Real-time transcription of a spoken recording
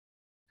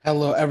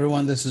Hello,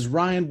 everyone. This is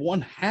Ryan,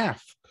 one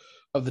half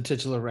of the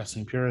titular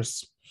wrestling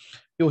purists.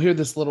 You'll hear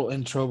this little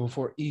intro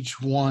before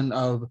each one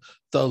of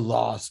the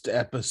lost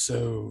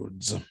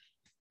episodes.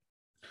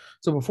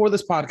 So, before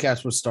this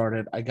podcast was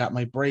started, I got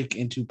my break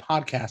into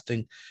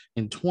podcasting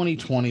in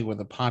 2020 with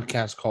a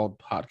podcast called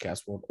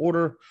Podcast World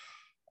Order,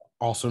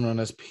 also known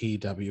as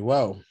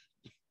PWO.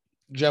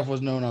 Jeff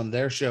was known on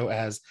their show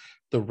as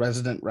the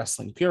Resident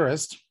Wrestling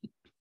Purist.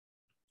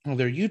 On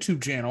their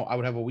YouTube channel, I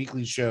would have a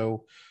weekly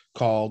show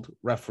called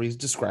Referee's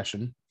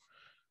Discretion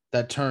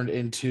that turned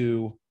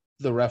into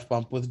the Ref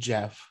Bump with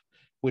Jeff,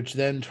 which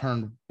then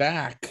turned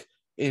back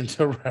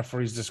into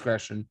Referee's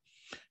Discretion,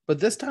 but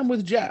this time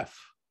with Jeff.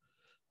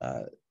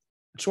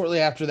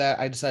 Shortly after that,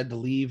 I decided to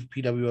leave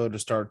PWO to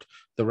start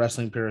the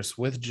Wrestling Purist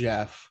with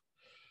Jeff.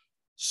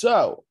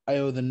 So I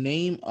owe the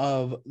name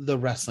of the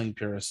Wrestling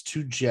Purist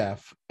to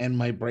Jeff and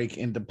my break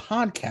into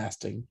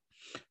podcasting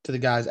to the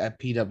guys at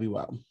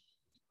PWO.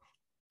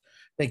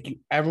 Thank you,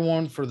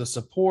 everyone, for the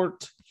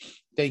support.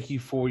 Thank you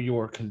for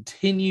your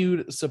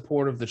continued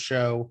support of the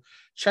show.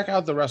 Check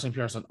out the Wrestling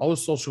Purist on all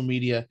social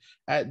media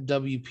at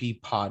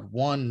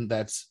WPPod1.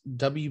 That's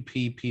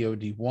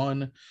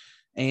WPPOD1.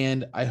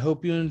 And I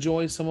hope you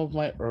enjoy some of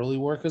my early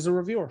work as a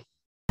reviewer.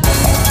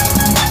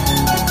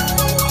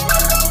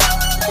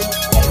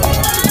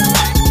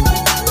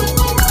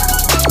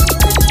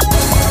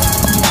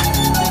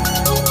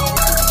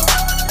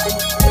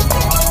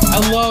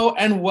 Hello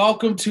and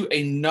welcome to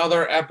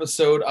another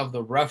episode of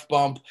the Ref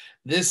Bump.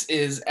 This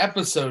is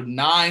episode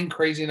 9.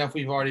 Crazy enough,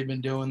 we've already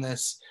been doing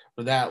this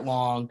for that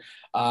long.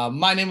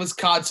 My name is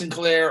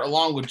Sinclair,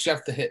 along with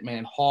Jeff the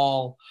Hitman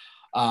Hall.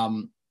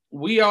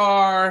 We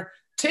are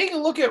taking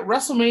a look at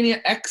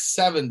WrestleMania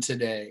X7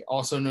 today,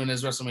 also known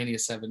as WrestleMania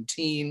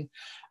 17.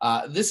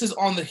 This is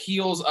on the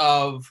heels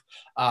of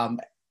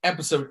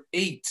episode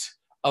 8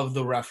 of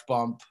the Ref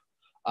Bump,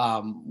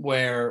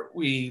 where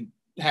we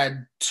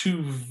had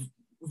two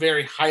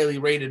very highly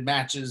rated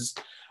matches.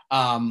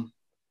 And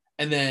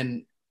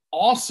then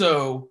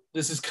also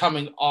this is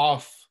coming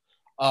off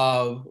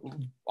of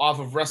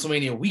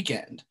WrestleMania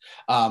weekend.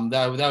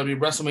 That would be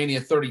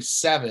WrestleMania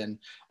 37,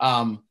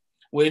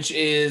 which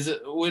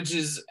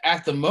is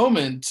at the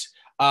moment,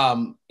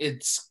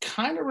 it's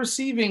kind of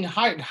receiving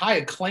high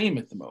acclaim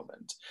at the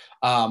moment.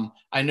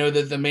 I know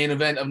that the main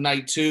event of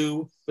night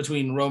 2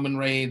 between Roman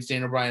Reigns,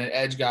 Daniel Bryan, and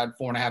Edge got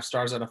 4.5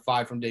 stars out of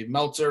 5 from Dave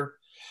Meltzer.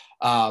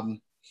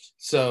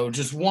 So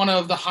just one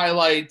of the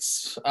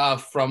highlights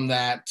from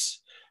that.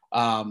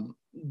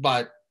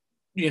 But,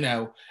 you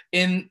know,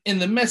 in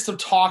the midst of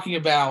talking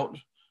about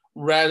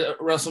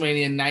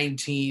WrestleMania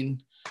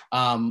 19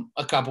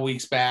 a couple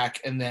weeks back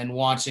and then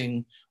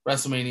watching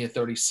WrestleMania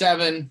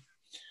 37,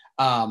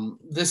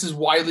 this is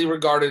widely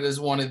regarded as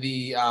one of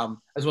the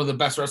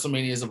best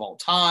WrestleManias of all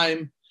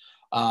time,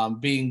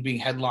 being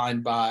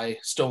headlined by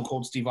Stone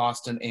Cold Steve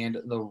Austin and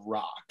The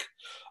Rock.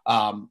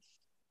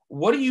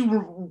 What do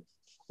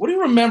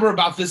you remember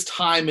about this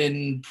time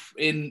in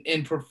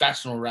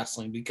professional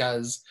wrestling?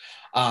 Because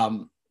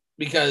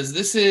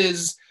this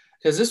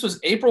was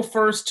April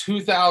 1st,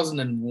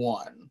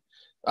 2001.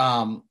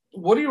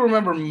 What do you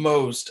remember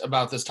most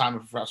about this time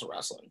of professional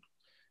wrestling?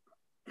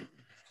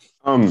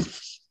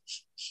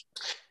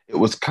 It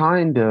was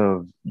kind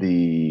of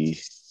the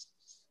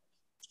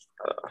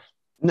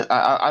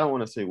I don't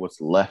want to say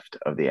what's left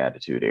of the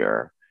Attitude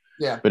Era.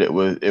 Yeah. But it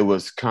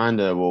was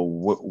kind of, well,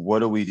 what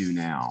do we do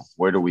now?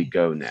 Where do we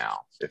go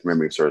now? If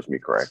memory serves me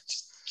correct.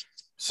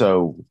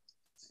 So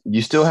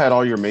you still had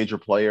all your major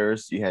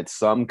players. You had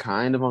some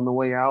kind of on the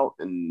way out,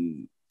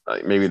 and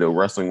maybe the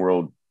wrestling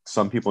world,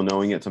 some people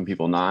knowing it, some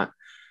people not.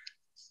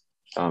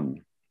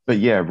 But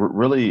yeah,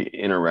 really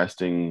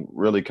interesting,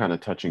 really kind of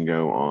touch and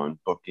go on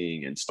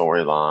booking and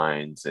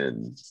storylines,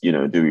 and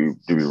do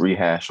we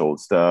rehash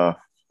old stuff?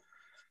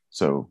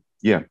 So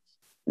yeah,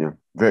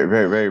 very,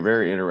 very, very,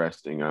 very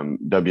interesting.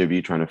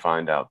 WWE trying to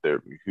find out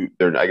their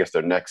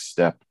next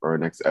step or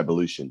next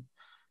evolution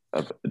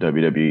of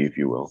WWE, if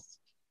you will.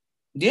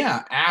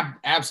 Yeah,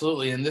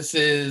 absolutely. And this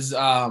is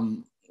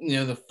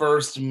the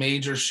first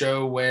major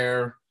show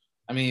where,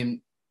 I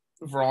mean,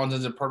 for all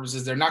intents and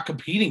purposes, they're not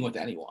competing with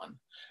anyone.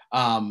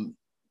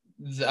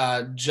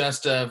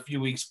 Just a few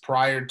weeks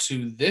prior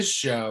to this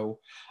show,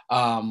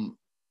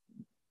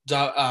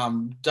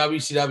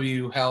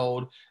 WCW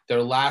held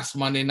their last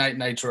Monday Night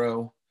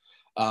Nitro.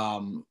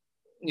 And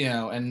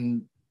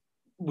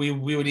we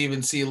would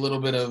even see a little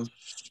bit of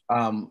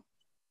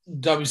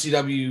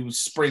WCW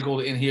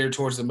sprinkled in here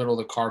towards the middle of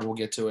the card. We'll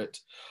get to it.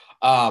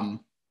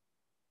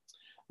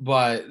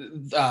 But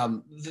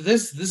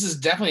this is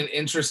definitely an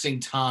interesting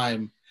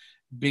time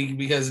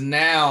because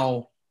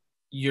now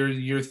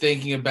you're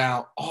thinking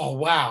about, oh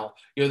wow,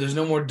 there's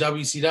no more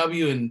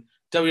WCW and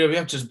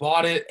WWF just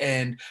bought it,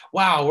 and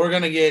wow, we're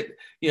gonna get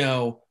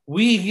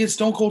we get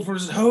Stone Cold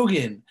versus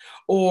Hogan,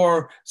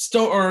 or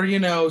Stone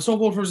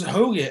Cold versus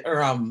Hogan,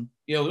 or Stone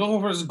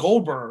Cold versus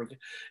Goldberg,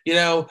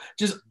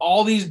 just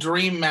all these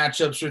dream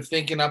matchups you're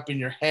thinking up in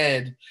your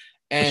head,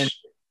 and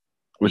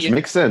which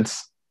makes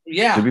sense.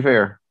 Yeah, to be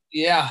fair.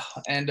 Yeah,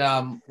 and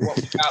what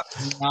we got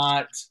was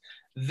not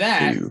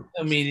that Ew.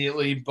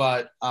 immediately,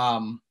 but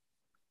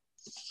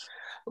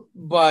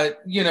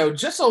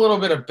just a little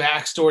bit of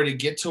backstory to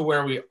get to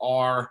where we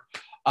are.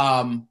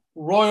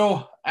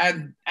 Royal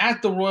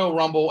at the Royal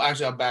Rumble.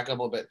 Actually, I'll back up a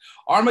little bit.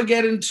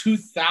 Armageddon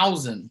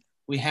 2000.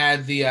 We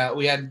had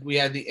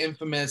the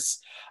infamous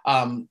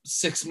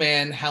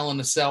 6-man Hell in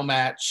a Cell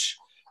match.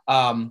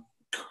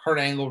 Kurt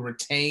Angle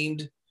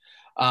retained.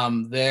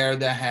 There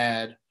that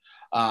had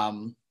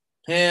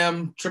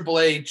him, Triple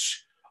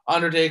H,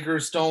 Undertaker,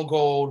 Stone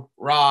Cold,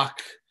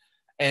 Rock,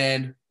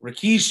 and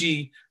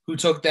Rikishi, who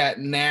took that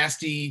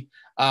nasty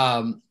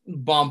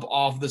bump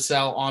off the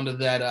cell onto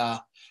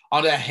that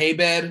hay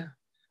bed.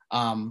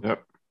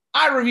 Yep.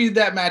 I reviewed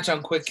that match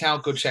on Quick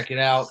Count. Go check it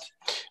out.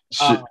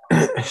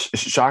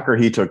 Shocker,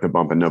 he took the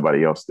bump and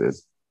nobody else did.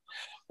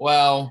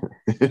 Well,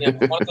 yeah,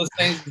 one of those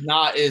things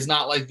is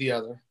not like the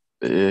other.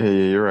 Yeah,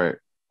 you're right.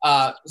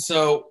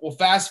 So we'll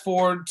fast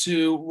forward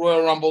to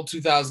Royal Rumble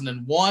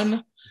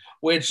 2001,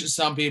 which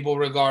some people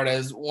regard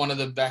as one of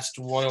the best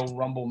Royal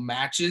Rumble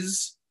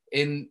matches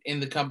in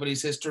the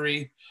company's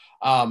history.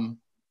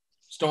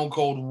 Stone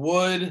Cold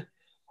would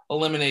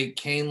eliminate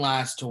Kane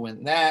last to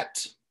win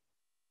that.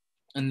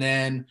 And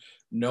then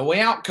No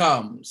Way Out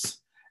comes.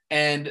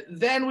 And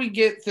then we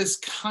get this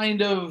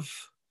kind of,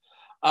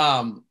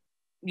 convoluted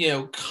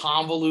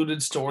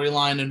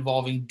storyline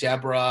involving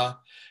Deborah.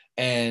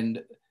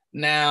 And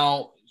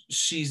now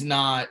she's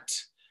not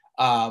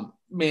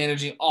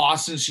managing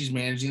Austin. She's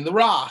managing The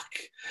Rock.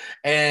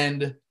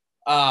 And,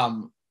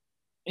 and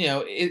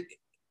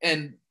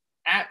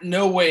at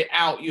No Way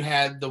Out, you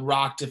had The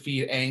Rock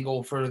defeat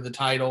Angle for the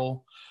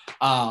title.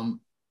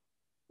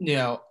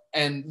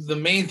 And the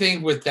main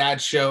thing with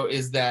that show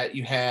is that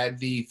you had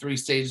the 3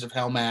 stages of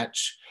hell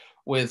match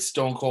with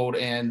Stone Cold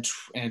and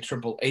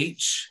Triple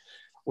H,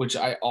 which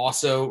I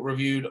also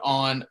reviewed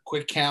on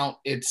Quick Count.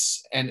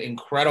 It's an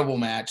incredible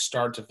match,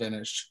 start to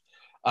finish.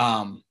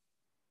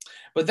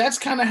 But that's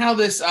kind of how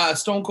this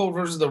Stone Cold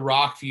versus The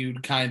Rock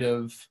feud kind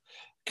of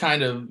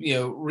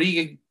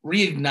reignited,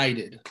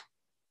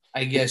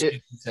 I guess you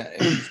could say.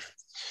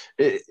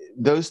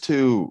 Those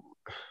two,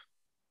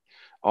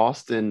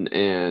 Austin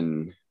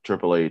and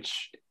Triple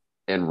H,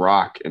 and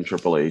Rock and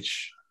Triple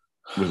H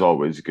was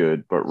always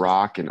good, but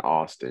Rock and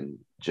Austin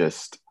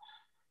just,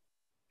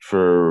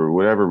 for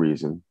whatever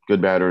reason,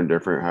 good, bad, or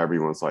indifferent, however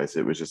you want to slice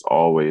it, was just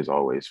always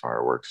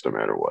fireworks no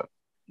matter what.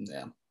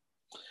 Yeah.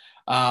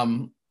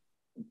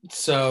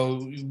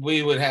 So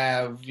we would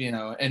have,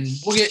 and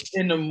we'll get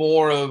into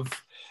more of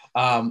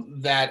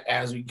that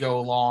as we go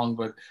along,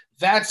 but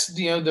that's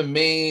the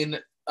main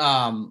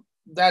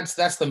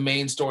that's the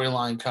main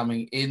storyline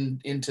coming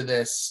into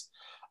this.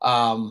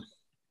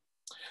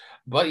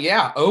 But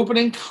yeah,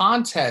 opening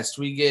contest,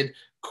 we get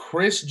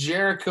Chris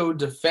Jericho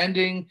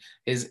defending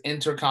his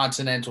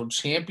Intercontinental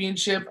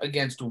Championship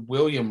against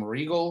William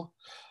Regal.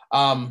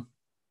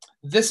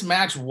 This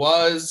match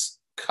was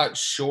cut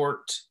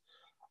short.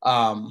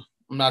 I'm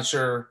not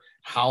sure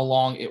how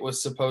long it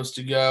was supposed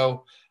to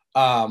go.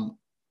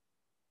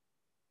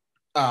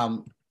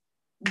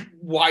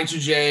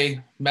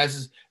 Y2J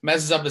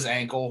messes up his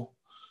ankle,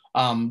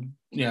 and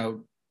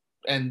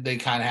they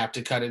kind of have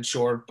to cut it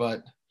short.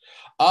 But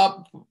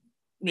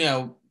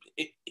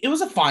it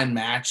was a fine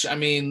match. I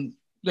mean,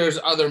 there's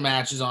other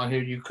matches on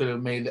here you could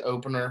have made the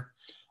opener,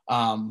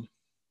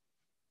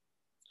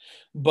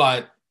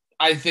 but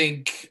I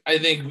think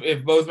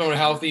if both men were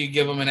healthy, you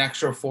give them an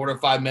extra 4 to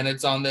 5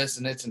 minutes on this,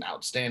 and it's an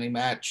outstanding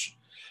match.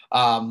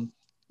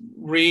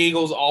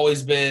 Regal's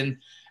always been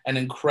an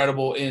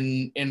incredible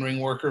in-ring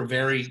worker,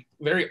 very,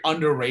 very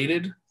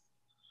underrated.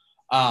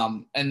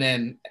 And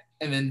then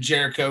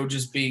Jericho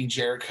just being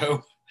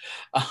Jericho.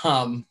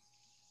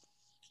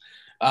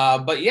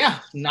 But yeah,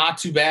 not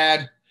too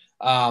bad.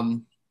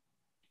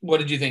 What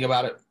did you think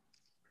about it?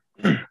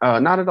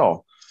 Not at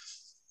all.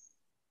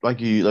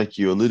 Like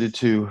you alluded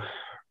to,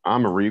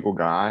 I'm a Regal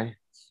guy.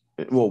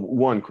 Well,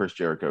 one, Chris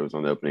Jericho is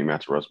on the opening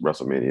match of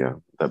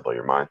WrestleMania. That blow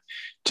your mind.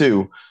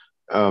 Two,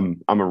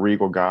 I'm a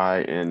Regal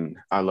guy, and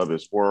I love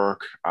his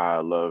work.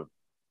 I love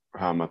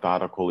how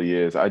methodical he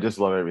is. I just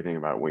love everything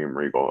about William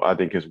Regal. I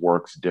think his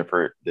work's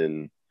different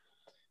than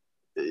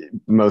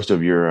most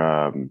of your,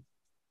 I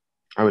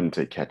wouldn't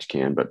say catch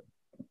can, but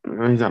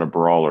he's not a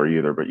brawler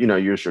either. But,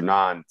 you're your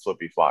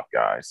non-flippy flop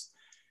guys.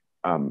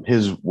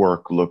 His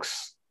work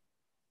looks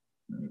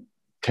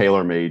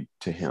tailor-made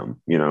to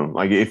him.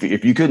 Like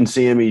if you couldn't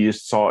see him, you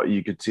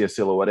could see a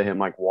silhouette of him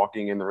like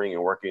walking in the ring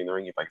and working in the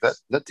ring. You're like,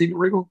 that Steven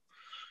Regal?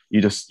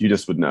 You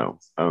just would know.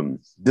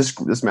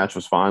 This match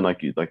was fine,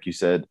 like you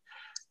said.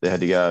 They had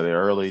to get out of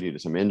there early due to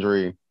some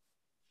injury.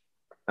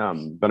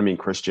 But I mean,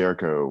 Chris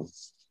Jericho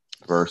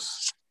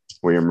versus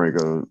William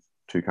Regal,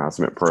 2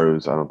 consummate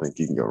pros. I don't think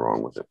you can go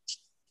wrong with it.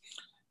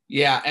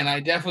 Yeah, and I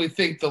definitely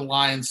think the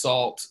lion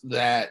salt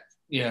that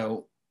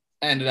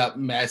ended up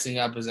messing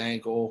up his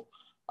ankle.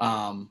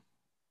 It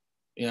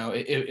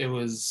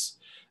was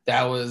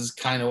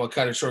kind of what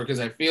cut it short, because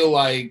I feel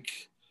like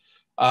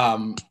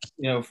for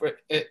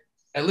it,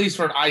 at least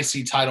for an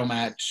IC title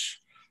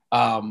match,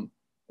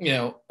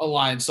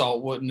 Alliance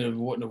Salt wouldn't have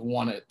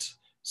won it.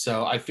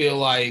 So I feel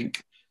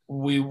like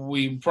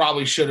we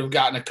probably should have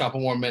gotten a couple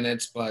more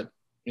minutes, but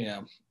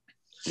Yeah.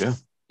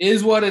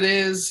 is what it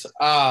is.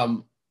 I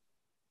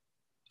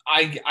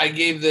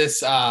gave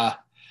this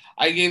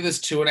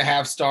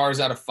 2.5 stars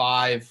out of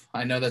 5.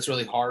 I know that's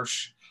really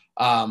harsh.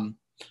 I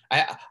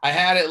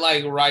had it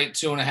like right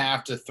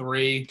 2.5 to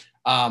 3.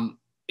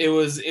 It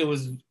was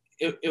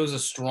a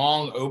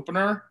strong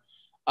opener,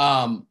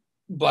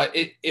 but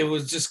it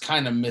was just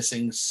kind of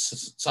missing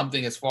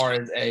something as far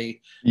as a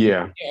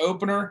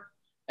opener,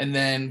 and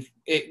then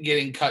it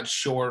getting cut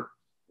short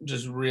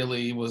just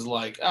really was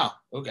like, oh,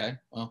 okay,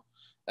 well,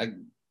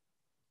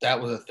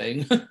 that was a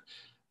thing.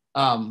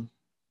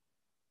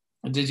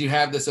 Did you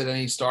have this at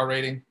any star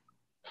rating?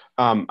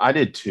 I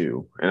did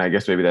too, and I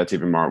guess maybe that's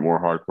even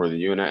more hardcore than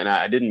you. And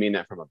I didn't mean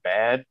that from a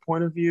bad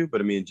point of view, but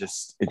I mean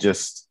it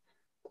just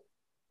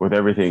with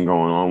everything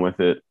going on with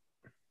it,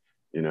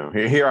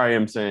 here I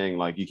am saying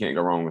like you can't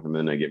go wrong with them,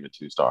 and then they give it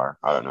 2 star.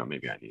 I don't know,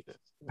 maybe I need it.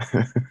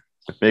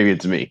 Maybe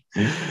it's me,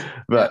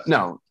 but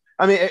no.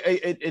 I mean,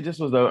 it just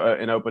was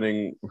an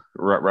opening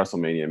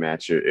WrestleMania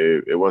match.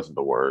 It wasn't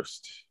the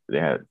worst. They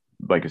had,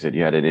 like I said,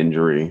 you had an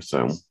injury,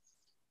 so.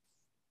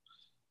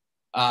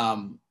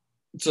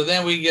 So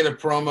then we get a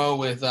promo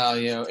with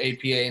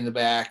APA in the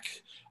back.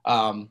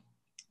 John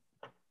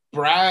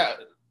Bradshaw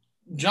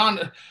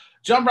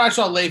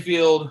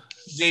Layfield,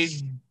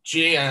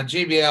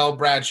 JBL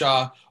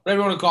Bradshaw,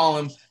 whatever you want to call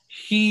him,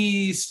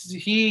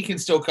 he can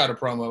still cut a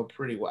promo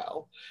pretty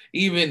well.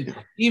 Even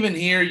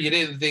here, you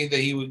didn't think that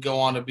he would go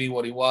on to be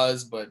what he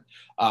was, but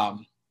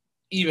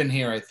even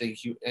here, I think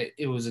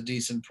it was a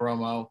decent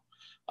promo.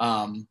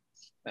 And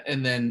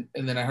then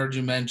I heard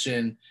you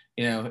mention,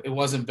 it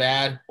wasn't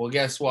bad. Well,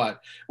 guess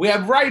what? We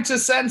have Right to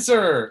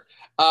Censor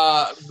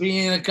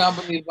being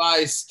accompanied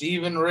by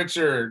Steven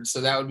Richards.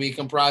 So that would be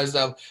comprised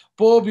of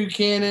Bull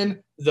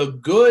Buchanan, the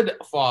Good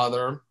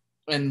Father,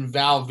 and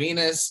Val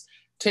Venus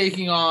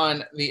taking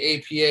on the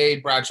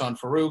APA, Bradshaw and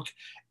Farouk,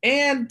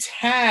 and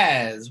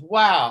Taz.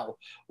 Wow.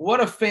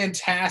 What a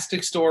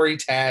fantastic story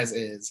Taz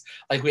is.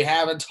 Like, we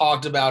haven't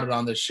talked about it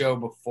on the show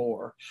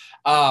before.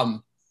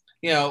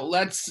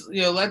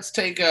 Let's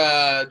take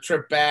a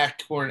trip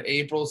back. We're in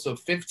April, so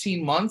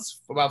 15 months,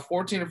 about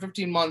 14 or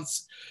 15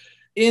 months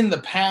in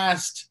the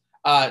past.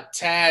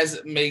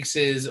 Taz makes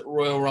his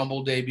Royal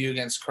Rumble debut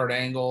against Kurt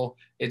Angle.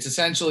 It's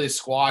essentially a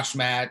squash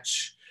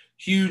match,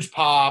 huge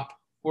pop.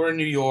 We're in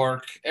New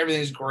York,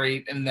 everything's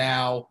great, and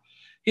now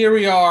here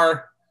we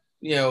are,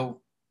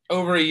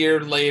 over a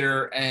year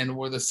later, and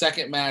we're the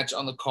second match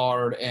on the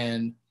card,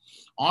 and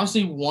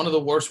honestly, one of the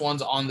worst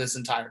ones on this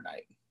entire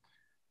night.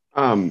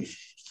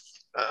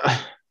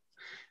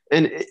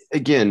 And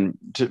again,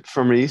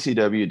 from an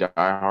ECW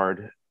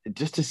diehard,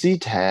 just to see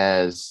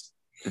Taz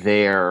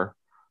there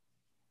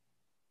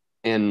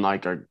in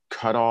like a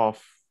cut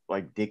off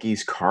like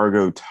Dickies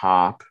cargo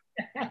top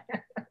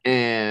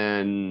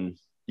and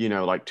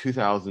like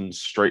 2000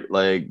 straight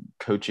leg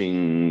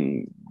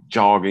coaching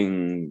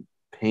jogging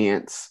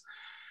pants,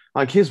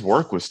 like his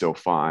work was still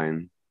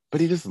fine, but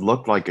he just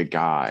looked like a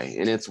guy.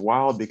 And it's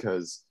wild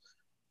because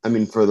I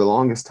mean, for the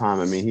longest time,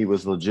 I mean, he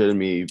was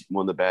legitimately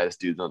one of the baddest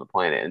dudes on the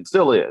planet, and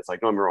still is.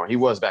 Like, don't get me wrong, he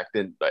was back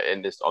then,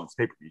 and on this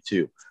pay-per-view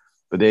too.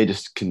 But they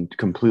just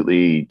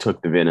completely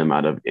took the venom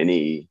out of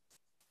anything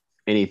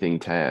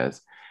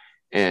Taz.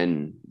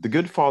 And the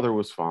Good Father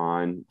was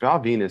fine. Val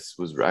Venus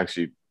was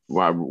actually,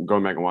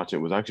 going back and watching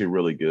it, was actually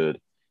really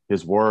good.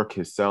 His work,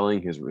 his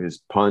selling,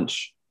 his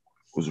punch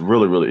was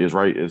really, really,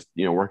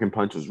 working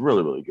punch was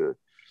really, really good.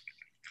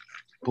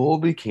 Bull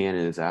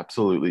Buchanan is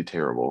absolutely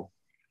terrible.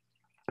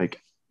 Like,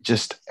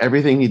 just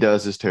everything he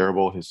does is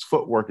terrible. His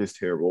footwork is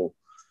terrible.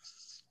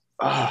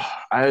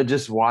 I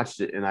just watched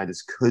it and I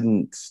just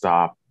couldn't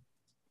stop.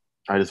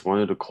 I just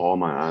wanted to claw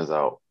my eyes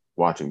out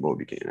watching Bull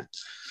Buchanan.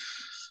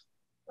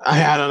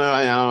 I don't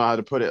know how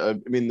to put it. I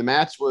mean, the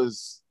match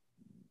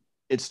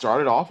it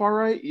started off all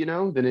right,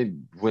 then it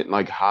went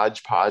like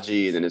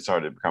hodgepodgey, and then it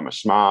started to become a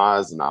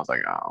schmoz, and I was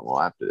like, oh, well,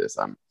 after this,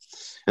 and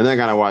then I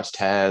kind of watched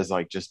Taz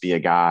like just be a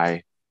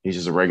guy. He's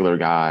just a regular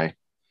guy.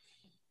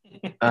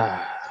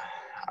 I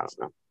don't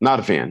know. Not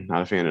a fan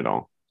at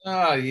all.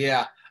 Oh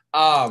yeah.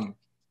 But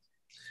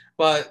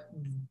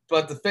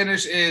the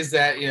finish is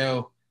that,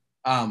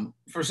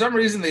 for some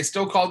reason they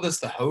still call this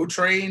the Ho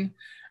Train.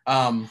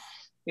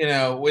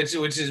 Which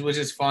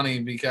is funny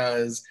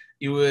because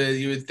you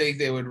would think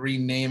they would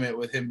rename it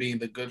with him being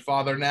the Good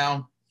Father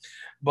now.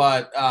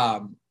 But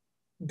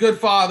Good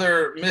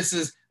Father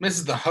misses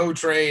the Ho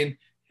Train.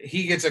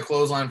 He gets a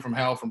clothesline from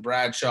hell from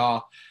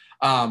Bradshaw.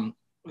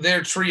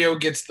 Their trio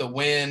gets the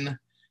win.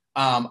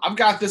 I've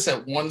got this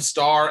at 1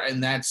 star,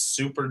 and that's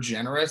super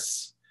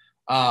generous.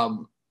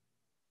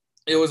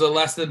 It was a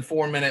less than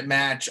 4-minute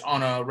match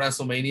on a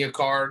WrestleMania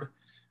card.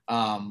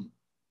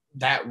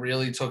 That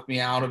really took me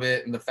out of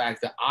it, and the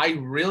fact that I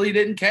really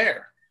didn't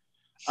care.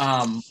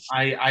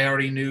 I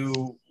already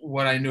knew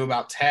what I knew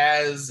about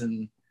Taz,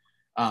 and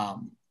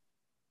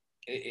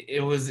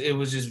it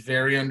was just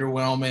very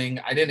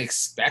underwhelming. I didn't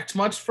expect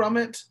much from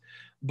it,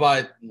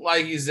 but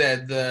like you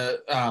said,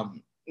 the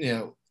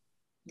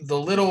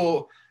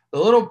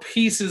little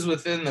pieces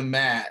within the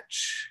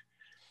match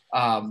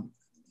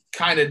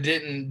kind of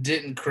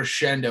didn't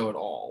crescendo at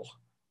all.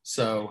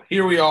 So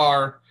here we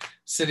are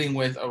sitting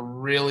with a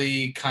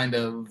really kind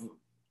of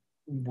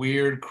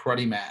weird,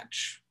 cruddy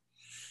match.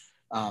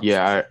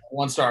 Yeah,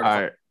 1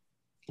 star.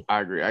 I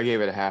agree. I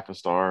gave it a half a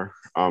star.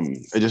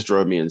 It just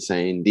drove me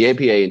insane. The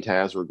APA and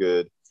Taz were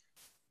good.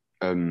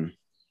 Again,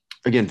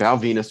 Val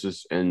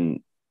Venus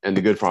and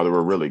the Good Father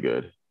were really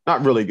good.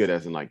 Not really good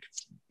as in like,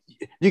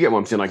 you get what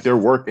I'm saying. Like their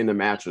work in the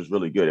match was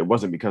really good. It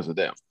wasn't because of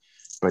them,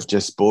 but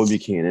just Bully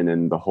Buchanan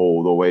and the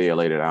way I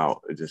laid it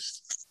out. It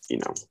just, I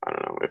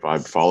don't know. If I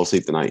fall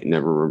asleep tonight and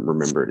never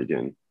remember it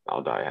again,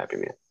 I'll die a happy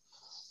man.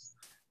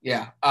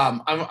 Yeah.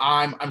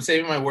 I'm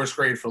saving my worst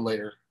grade for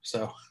later.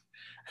 So,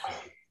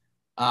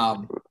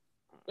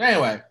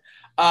 anyway,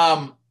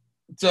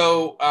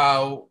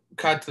 so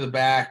cut to the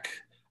back.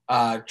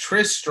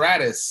 Trish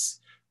Stratus,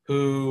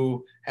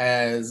 who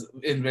has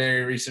in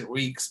very recent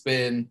weeks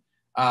been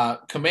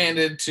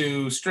commanded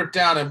to strip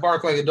down and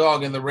bark like a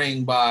dog in the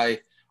ring by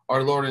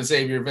our Lord and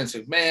Savior Vince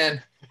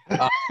McMahon.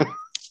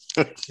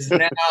 Is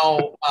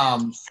now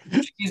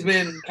she's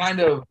been kind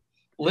of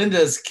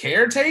Linda's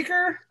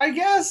caretaker, I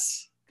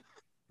guess,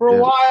 for a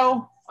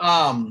while.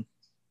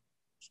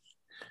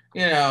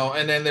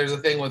 And then there's a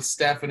thing with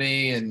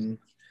Stephanie, and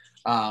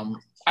I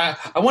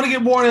want to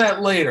get more into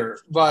that later.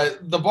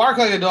 But the bark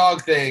like a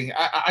dog thing,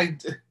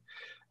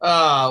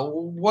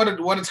 what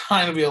a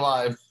time to be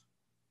alive.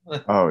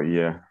 Oh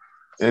yeah,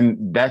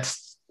 and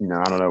that's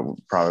I don't know.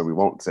 Probably we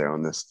won't say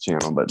on this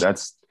channel, but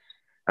that's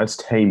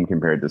tame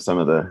compared to some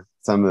of the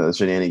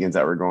shenanigans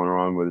that were going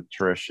on with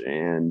Trish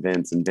and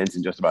Vince and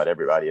just about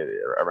everybody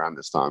around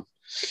this time.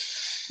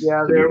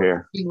 Yeah, there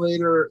was a thing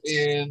later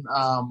in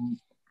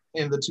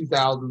the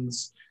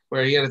 2000s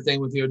where he had a thing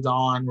with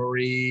Dawn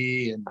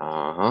Marie and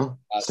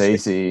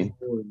Stacy.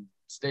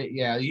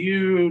 Yeah,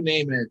 you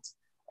name it.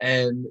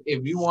 And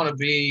if you want to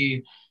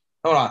be,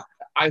 hold on,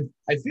 I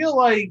feel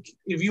like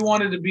if you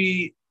wanted to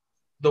be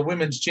the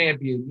women's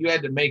champion, you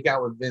had to make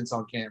out with Vince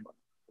on camera.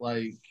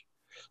 Like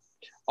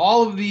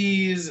all of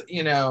these,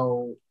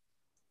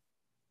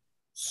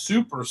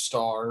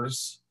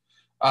 superstars,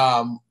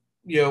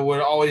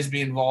 would always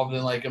be involved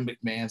in like a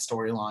McMahon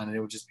storyline, and it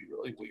would just be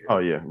really weird. Oh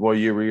yeah, well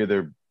you were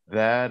either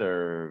that,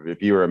 or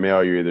if you were a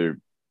male, you're either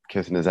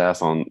kissing his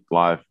ass on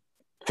live,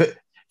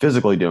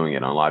 physically doing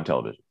it on live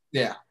television.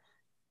 Yeah.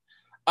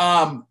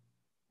 All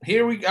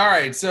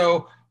right.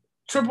 So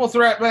triple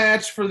threat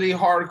match for the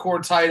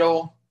hardcore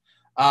title.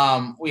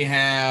 We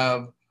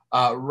have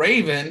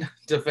Raven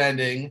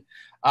defending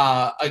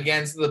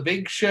against the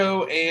Big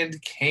Show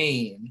and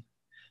Kane.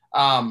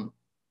 I'm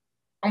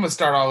gonna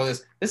start off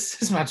with this.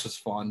 This match was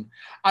fun.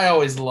 I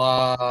always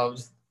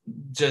loved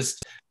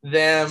just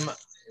them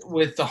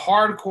with the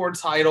hardcore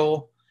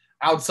title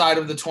outside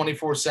of the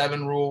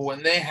 24/7 rule.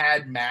 When they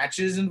had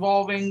matches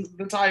involving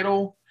the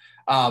title,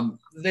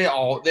 they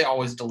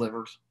always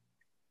delivered.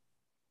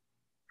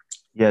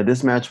 Yeah,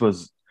 this match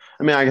was.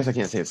 I mean, I guess I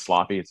can't say it's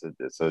sloppy.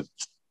 It's a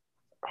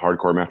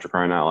hardcore match for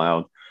crying out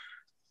loud.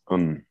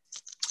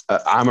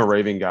 I'm a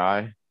Raven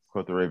guy.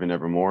 Quote the Raven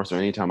evermore. So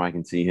anytime I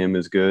can see him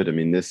is good. I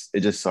mean, it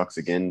just sucks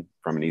again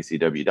from an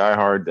ECW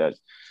diehard that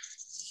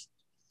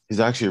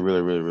he's actually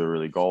really, really, really,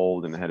 really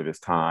gold and ahead of his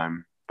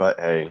time. But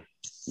hey,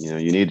 you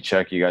need to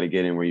check. You got to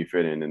get in where you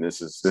fit in, and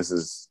this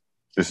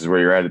is where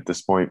you're at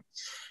this point.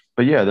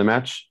 But yeah, the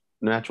match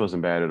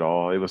wasn't bad at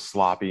all. It was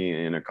sloppy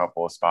in a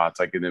couple of spots,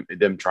 like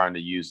them trying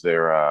to use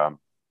their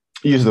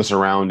use the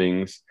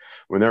surroundings.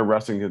 When they're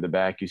wrestling to the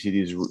back, you see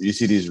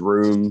these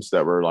rooms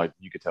that were like,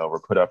 you could tell were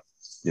put up,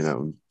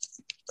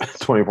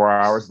 24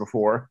 hours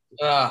before.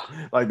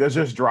 Like there's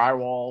just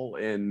drywall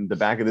in the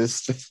back of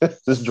this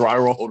this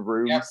drywalled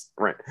rooms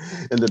right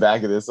in the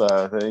back of this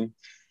thing.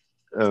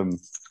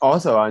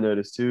 Also, I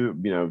noticed too,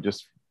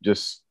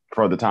 just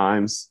for the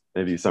times,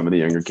 maybe some of the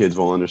younger kids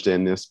will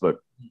understand this, but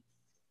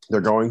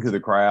they're going through the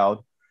crowd.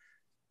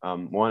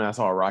 One, I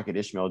saw a Rocket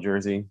Ishmael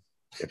jersey.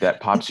 If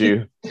that pops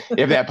you,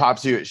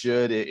 it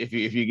should. If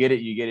you get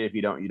it, you get it. If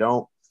you don't, you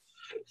don't.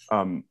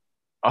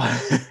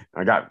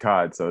 I got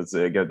caught, so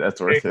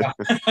that's worth it.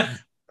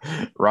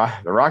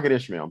 The Rocket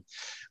Ishmael.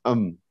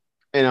 And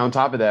on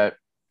top of that,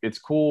 it's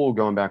cool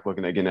going back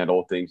looking again at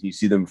old things. You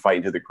see them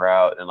fighting to the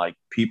crowd, and like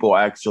people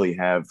actually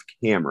have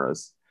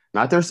cameras,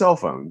 not their cell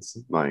phones,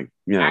 like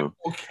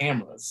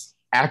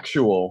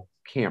actual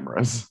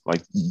cameras,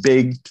 like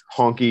big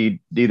honky,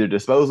 either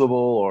disposable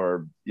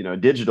or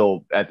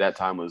digital. At that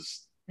time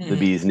was the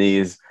bee's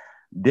knees,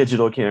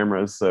 digital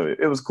cameras. So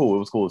it was cool. It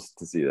was cool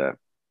to see that.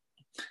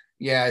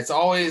 Yeah,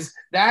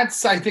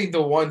 that's I think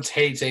the one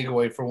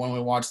takeaway for when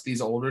we watch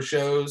these older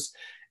shows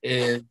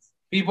is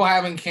people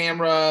having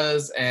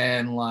cameras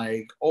and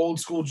like old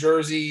school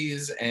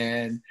jerseys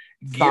and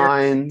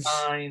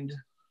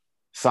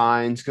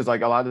signs, because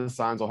like a lot of the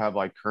signs will have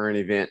like current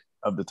event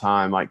of the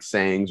time, like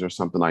sayings or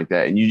something like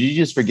that, and you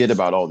just forget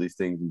about all these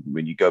things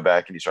when you go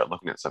back and you start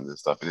looking at some of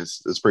this stuff, and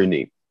it's pretty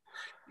neat.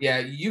 Yeah,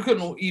 you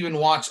couldn't even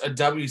watch a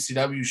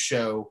WCW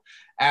show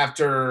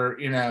after,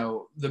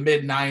 the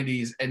mid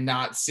 90s and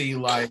not see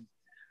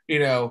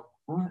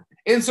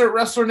insert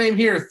wrestler name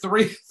here,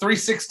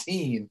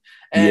 316.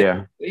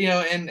 And,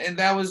 Yeah. and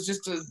that was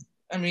just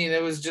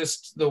it was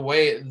just the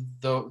way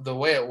the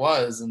way it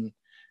was. And,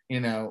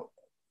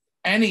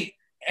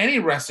 any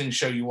wrestling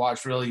show you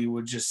watch, really, you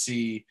would just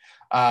see,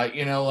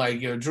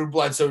 Drew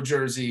Bledsoe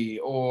jersey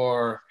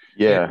or,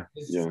 Yeah.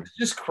 it's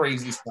just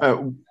crazy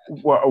stuff.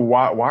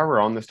 Why we're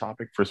on this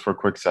topic for a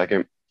quick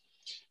second.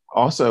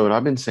 Also, and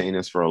I've been saying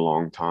this for a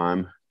long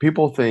time,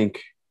 people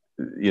think,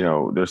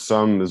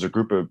 there's a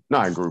group of,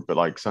 not a group, but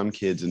like some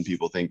kids and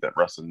people think that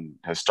wrestling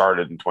has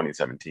started in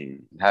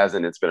 2017. It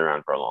hasn't. It's been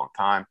around for a long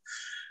time.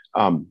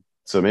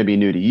 So maybe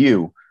new to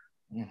you.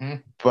 Mm-hmm.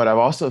 But I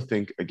also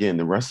think, again,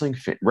 the wrestling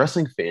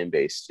fan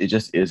base, it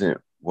just isn't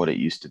what it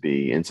used to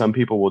be. And some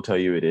people will tell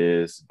you it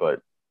is,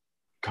 but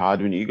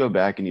God, when you go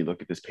back and you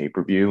look at this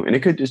pay-per-view, and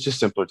it's just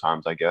simpler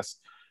times, I guess,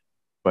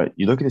 but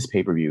you look at this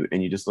pay-per-view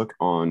and you just look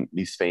on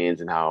these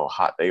fans and how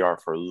hot they are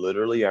for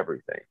literally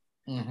everything.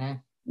 Mm-hmm.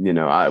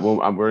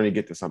 We're going to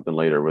get to something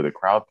later where the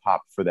crowd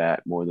popped for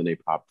that more than they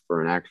popped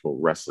for an actual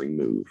wrestling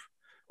move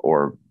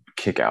or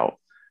kick out.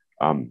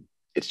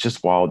 It's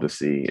just wild to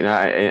see.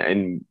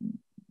 And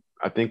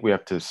I think we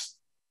have to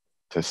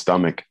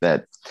stomach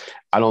that.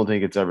 I don't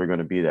think it's ever going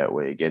to be that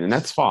way again. And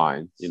that's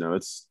fine.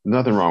 It's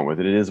nothing wrong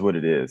with it. It is what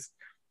it is.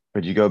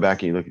 But you go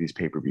back and you look at these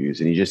pay-per-views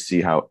and you just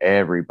see how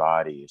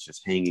everybody is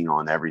just hanging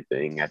on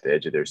everything at the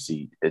edge of their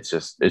seat. It's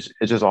just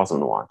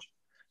awesome to watch.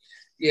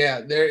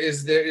 Yeah, there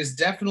is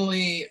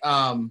definitely,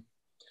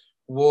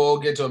 we'll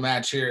get to a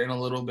match here in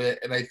a little bit.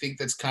 And I think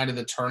that's kind of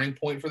the turning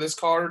point for this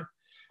card.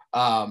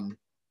 And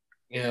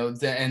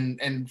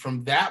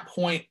from that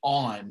point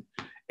on,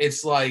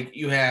 it's like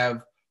you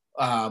have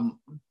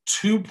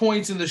 2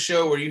 points in the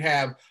show where you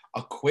have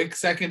a quick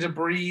second to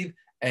breathe,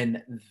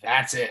 and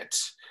that's it.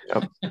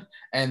 Yep.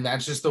 And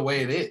that's just the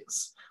way it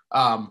is.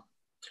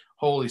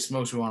 Holy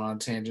smokes, we went on a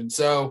tangent.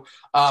 So,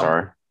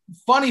 Sorry.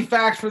 Funny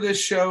fact for this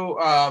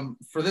show,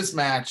 for this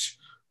match,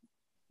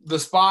 the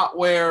spot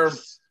where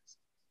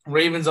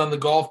Raven's on the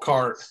golf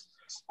cart,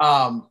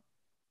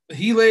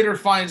 he later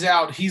finds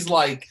out he's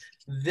like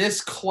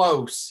this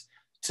close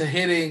to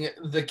hitting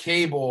the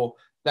cable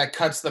that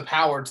cuts the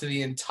power to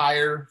the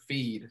entire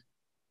feed.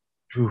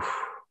 Oof.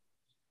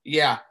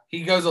 Yeah,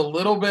 he goes a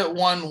little bit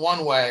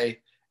one way,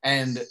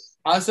 and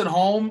us at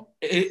home,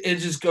 it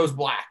just goes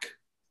black.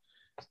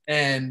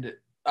 And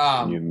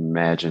can you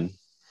imagine?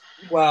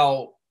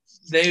 Well,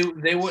 they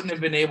wouldn't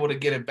have been able to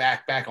get it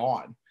back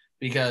on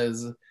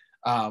because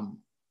and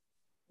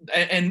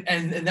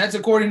that's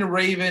according to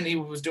Raven. He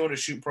was doing a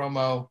shoot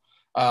promo,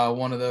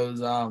 one of those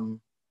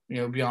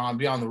beyond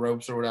the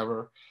ropes or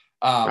whatever.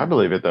 I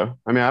believe it though.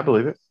 I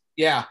believe it.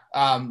 Yeah,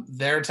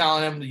 they're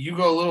telling him you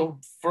go a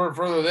little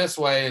further this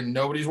way, and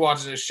nobody's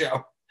watching this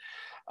show.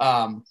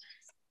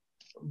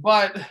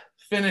 But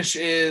finish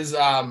is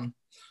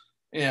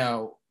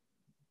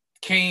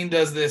Kane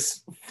does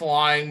this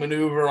flying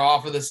maneuver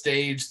off of the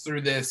stage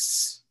through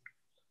this.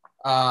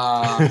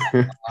 I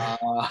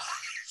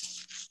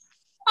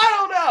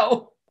don't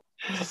know.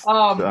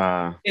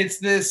 It's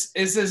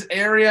this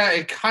area.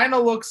 It kind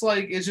of looks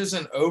like it's just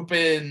an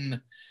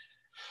open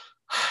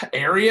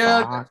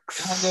area.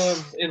 Kind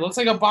of, it looks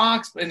like a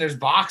box, and there's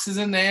boxes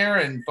in there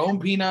and foam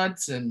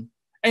peanuts. And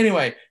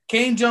anyway,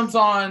 Kane jumps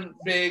on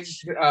Big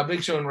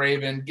Show and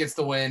Raven, gets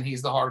the win.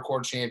 He's the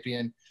hardcore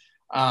champion.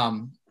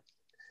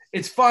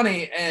 It's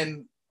funny,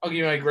 and I'll give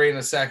you my grade in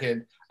a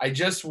second. I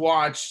just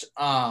watched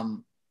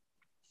Randy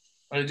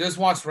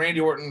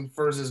Orton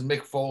versus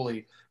Mick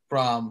Foley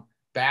from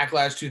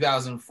Backlash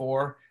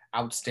 2004.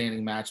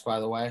 Outstanding match, by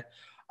the way.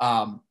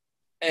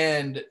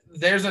 And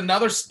there's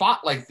another spot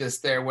like this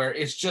there where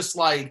it's just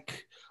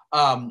like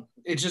you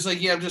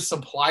have just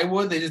some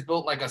plywood. They just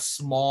built like a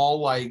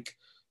small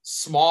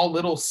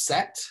little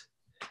set,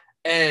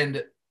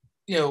 and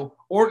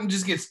Orton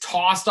just gets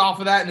tossed off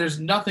of that, and there's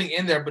nothing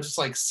in there but just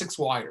like 6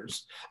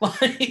 wires.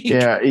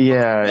 Yeah,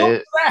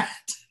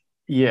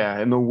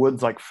 and the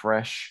wood's like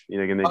fresh.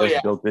 And they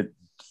just built it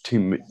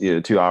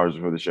 2 hours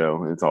before the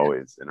show, and it's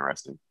always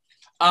interesting.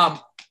 I'm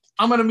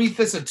gonna meet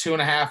this at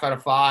 2.5 out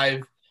of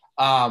 5.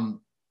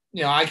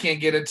 I can't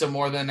get it to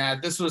more than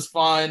that. This was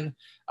fun,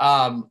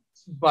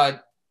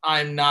 but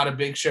I'm not a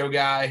Big Show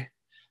guy.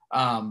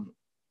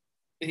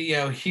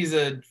 He's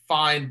a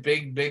fine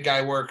big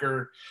guy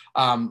worker.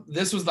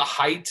 This was the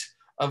height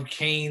of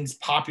Kane's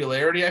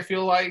popularity, I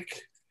feel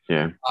like.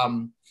 Yeah.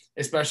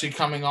 Especially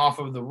coming off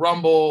of the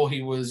Rumble,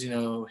 he was, he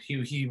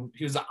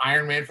was the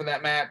Iron Man for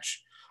that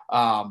match.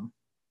 And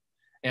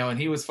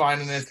he was fine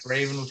in this.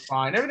 Raven was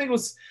fine. Everything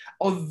was.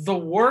 The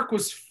work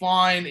was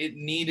fine. It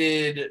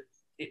needed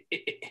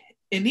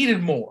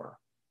more.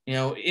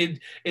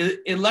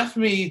 It left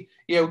me.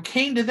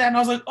 Kane did that, and I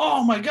was like,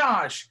 oh my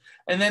gosh.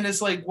 And then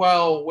it's like,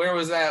 well, where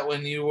was that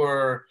when you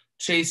were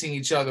chasing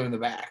each other in the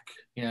back?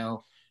 Yeah.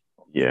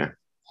 Yep.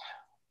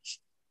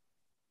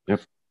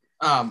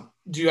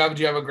 Do you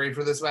have a grade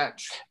for this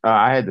match?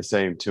 I had the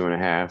same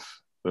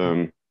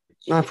 2.5.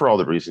 Not for all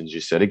the reasons you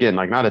said. Again,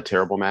 like not a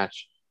terrible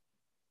match,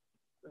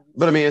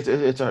 but I mean it's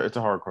a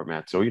hardcore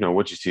match. So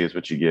what you see is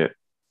what you get.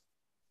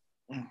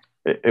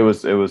 It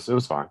was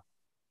fine.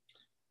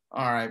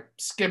 All right,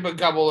 skip a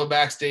couple of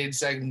backstage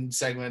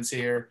segments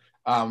here.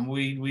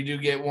 We do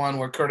get one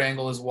where Kurt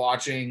Angle is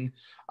watching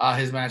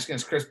his match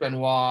against Chris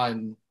Benoit,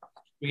 and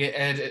we get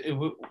Edge.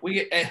 We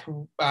get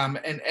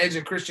an Edge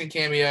and Christian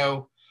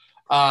cameo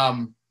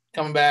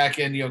coming back,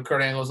 and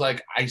Kurt Angle's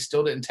like, I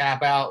still didn't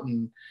tap out,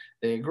 and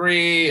they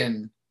agree,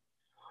 and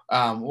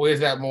we'll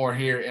get that more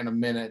here in a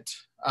minute.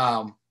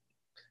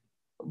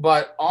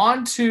 But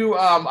on to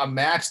a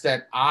match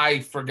that I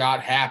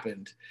forgot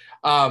happened.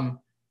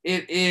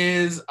 It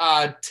is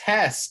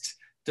Test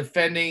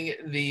defending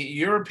the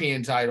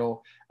European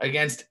title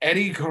against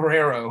Eddie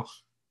Guerrero.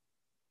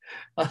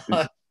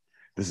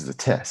 This is a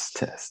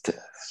test.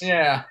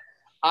 Yeah,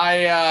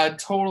 I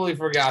totally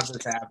forgot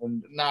this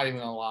happened. Not even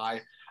gonna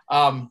lie.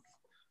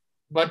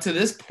 But to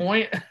this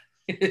point,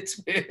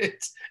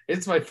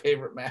 it's my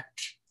favorite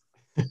match.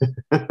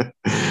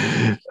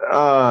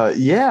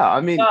 Yeah, I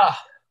mean,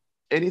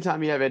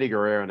 anytime you have Eddie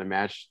Guerrero in a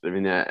match, I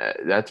mean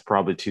that's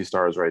probably 2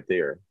 stars right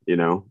there.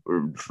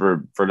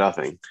 For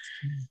nothing.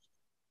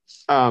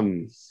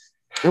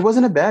 It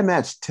wasn't a bad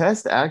match.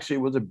 Test actually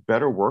was a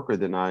better worker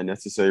than I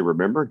necessarily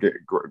remember.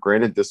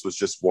 Granted, this was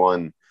just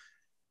one,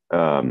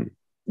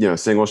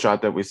 single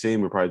shot that we've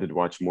seen. We probably did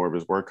watch more of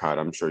his work cut.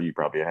 I'm sure you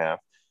probably have,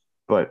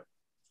 but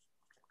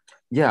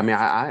yeah, I mean,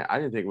 I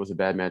didn't think it was a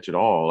bad match at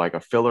all. Like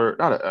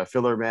not a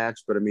filler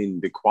match, but I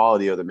mean, the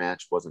quality of the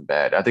match wasn't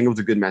bad. I think it was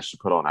a good match to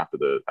put on after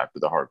the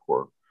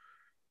hardcore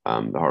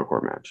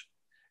match.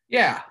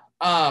 Yeah.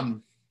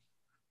 I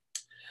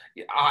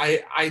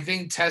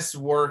think Test's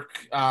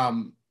work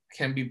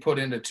can be put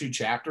into 2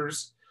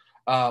 chapters.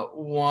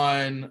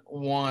 One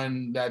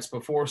that's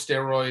before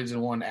steroids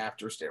and one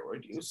after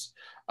steroid use.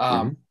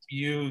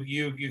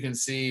 You can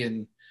see,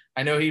 and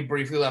I know he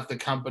briefly left the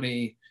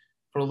company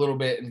for a little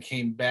bit and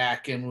came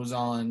back and was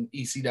on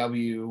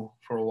ECW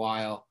for a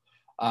while.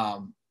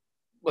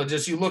 But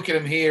just you look at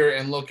him here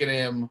and look at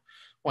him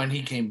when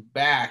he came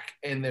back,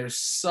 and there's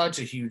such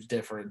a huge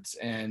difference.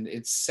 And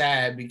it's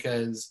sad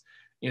because,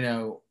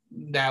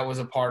 that was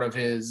a part of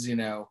his,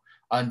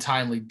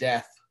 untimely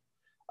death.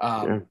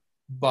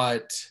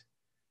 But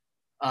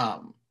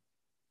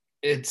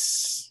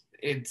it's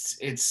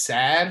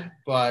sad,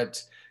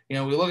 but we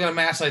look at a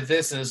match like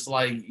this and it's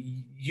like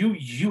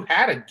you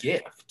had a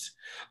gift.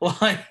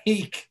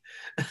 Like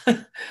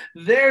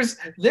there's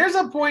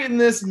a point in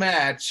this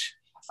match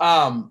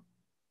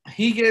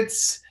he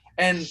gets,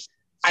 and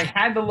I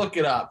had to look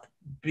it up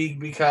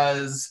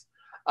because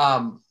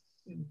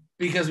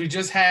we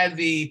just had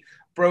the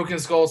Broken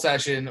Skull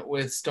session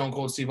with Stone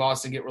Cold Steve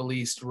Austin get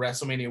released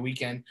WrestleMania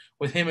weekend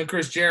with him and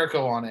Chris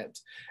Jericho on it,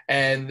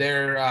 and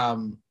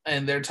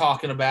they're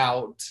talking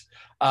about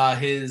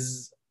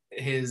his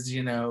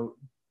WCW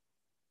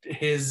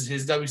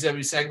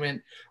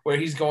segment where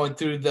he's going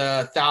through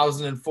the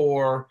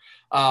 1,004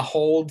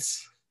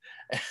 holds,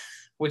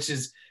 which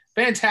is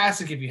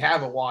fantastic. If you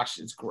haven't watched,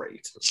 it's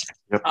great.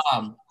 Yep.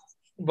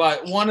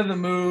 But one of the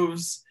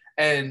moves,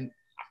 and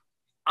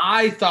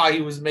I thought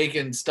he was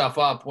making stuff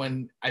up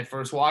when I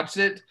first watched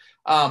it.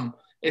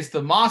 It's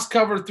the moss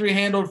covered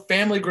 3-handled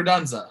family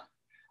Gradunza.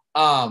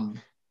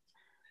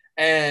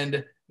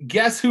 And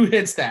guess who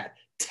hits that?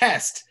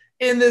 Test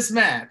in this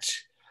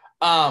match.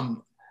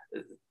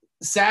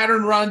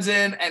 Saturn runs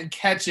in and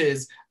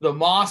catches the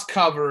moss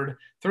covered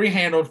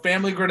 3-handled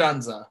family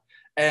Gradunza.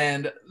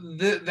 And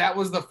that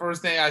was the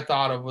first thing I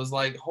thought of, was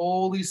like,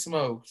 holy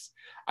smokes.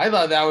 I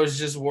thought that was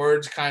just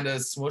words kind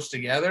of smushed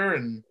together.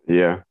 And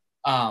yeah.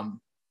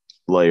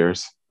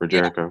 Layers for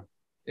Jericho.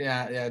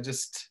 Yeah.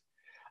 Just,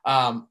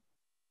 but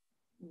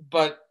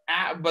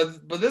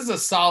this is a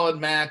solid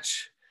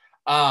match.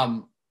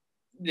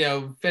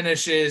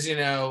 Finishes,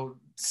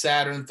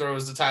 Saturn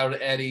throws the title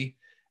to Eddie.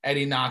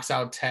 Eddie knocks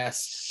out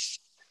Test.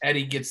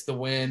 Eddie gets the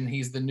win.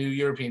 He's the new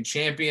European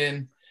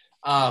champion.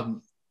 I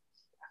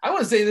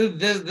wouldn't say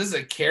this is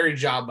a carry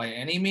job by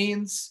any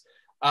means,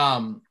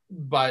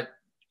 but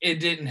it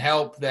didn't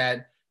help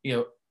that,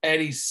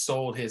 Eddie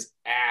sold his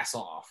ass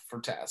off for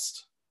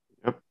Test.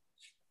 Yep.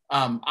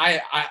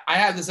 I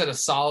have this at a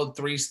solid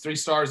 3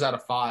 stars out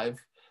of 5.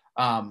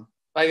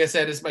 Like I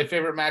said, it's my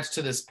favorite match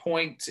to this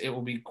point. It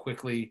will be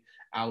quickly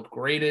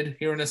outgraded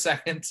here in a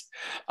second.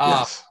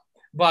 Yes.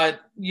 But,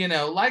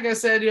 like I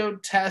said,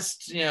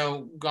 Test,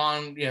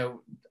 gone,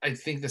 I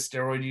think the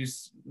steroid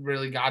use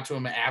really got to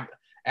him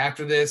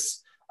after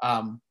this.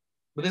 But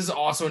this is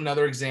also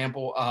another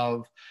example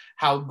of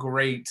how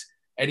great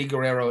Eddie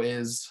Guerrero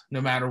is,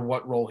 no matter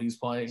what role he's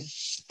playing.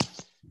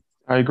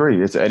 I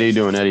agree. It's Eddie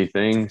doing Eddie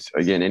things.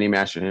 Again, any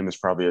match with him is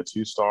probably a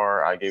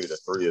 2-star. I gave it a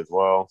 3 as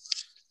well.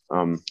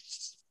 And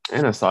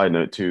a side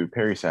note too,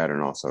 Perry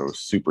Saturn also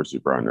super,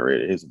 super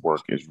underrated. His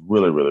work is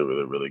really, really,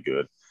 really, really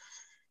good.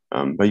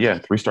 But yeah,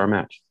 3-star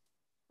match.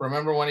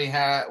 Remember when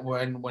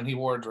he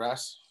wore a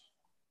dress?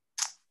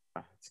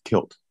 It's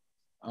kilt.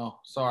 Oh,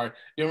 sorry.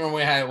 You remember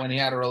when he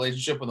had a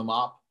relationship with a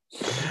mop?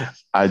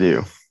 I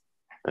do.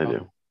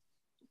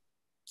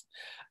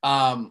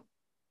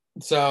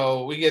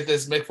 So we get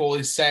this Mick Foley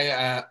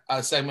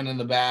a segment in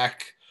the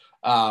back.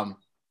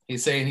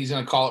 He's saying he's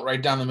going to call it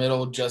right down the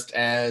middle, just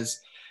as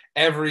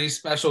every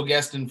special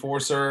guest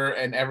enforcer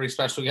and every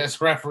special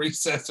guest referee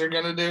says they're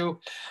going to do.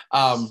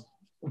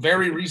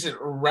 Very recent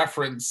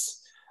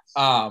reference.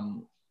 Are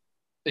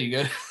you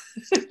good?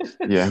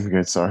 Yeah, I'm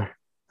good. Sorry.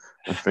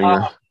 My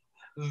finger.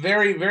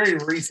 Very, very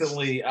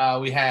recently,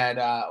 we had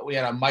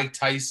a Mike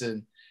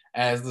Tyson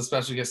as the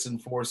special guest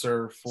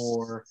enforcer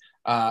for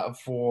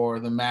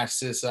the match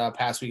this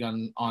past week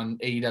on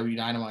AEW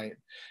Dynamite,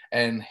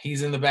 and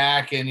he's in the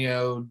back, and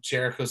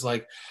Jericho's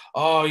like,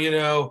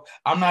 "Oh,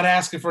 I'm not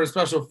asking for a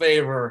special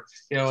favor,"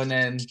 and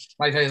then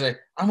Mike Tyson's like,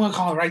 "I'm gonna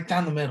call it right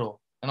down the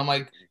middle," and I'm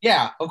like,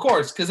 "Yeah, of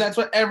course, because that's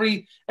what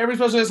every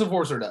special guest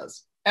enforcer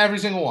does, every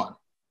single one."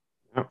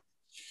 Yep.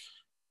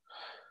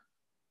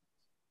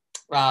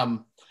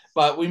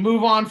 But we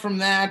move on from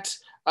that.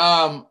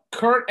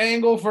 Kurt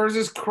Angle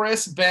versus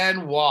Chris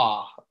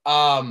Benoit.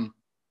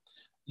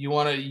 You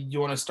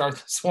wanna start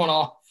this one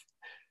off?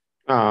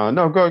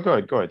 No, go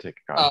ahead, take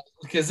a call.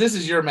 Because this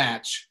is your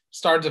match,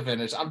 start to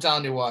finish. I'm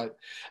telling you what.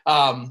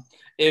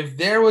 If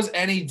there was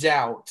any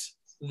doubt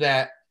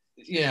that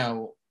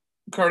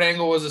Kurt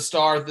Angle was a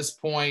star at this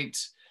point,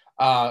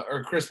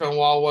 or Chris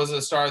Benoit was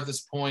a star at this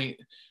point,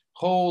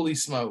 holy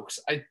smokes!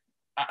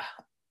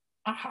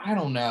 I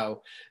don't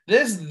know.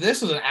 This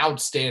was an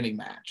outstanding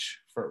match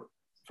for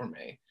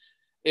me.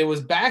 It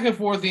was back and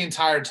forth the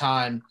entire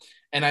time.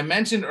 And I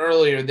mentioned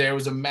earlier there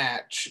was a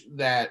match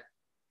that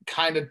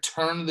kind of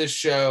turned the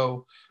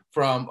show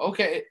from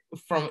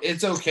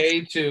it's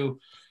okay to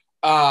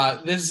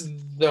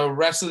the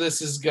rest of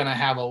this is gonna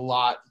have a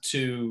lot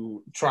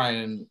to try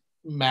and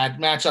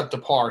match up to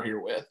par here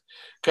with,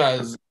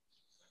 because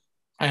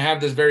I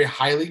have this very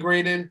highly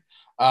graded.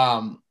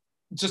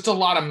 Just a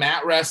lot of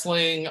mat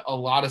wrestling, a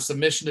lot of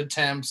submission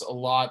attempts, a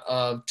lot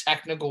of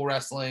technical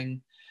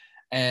wrestling.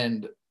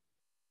 And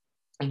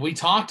we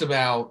talked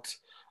about,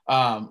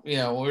 when we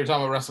were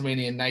talking about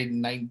WrestleMania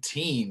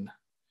 19,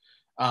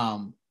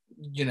 how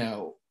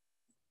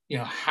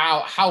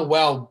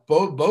well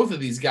both of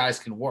these guys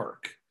can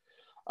work.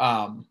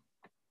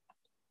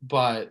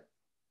 But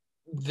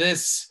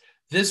this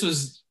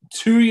was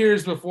 2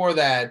 years before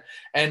that.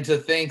 And to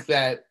think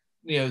that,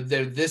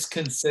 they're this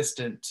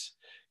consistent,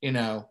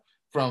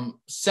 from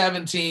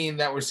 17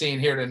 that we're seeing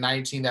here to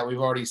 19 that we've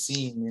already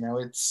seen,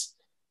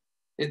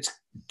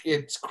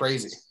 it's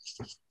crazy.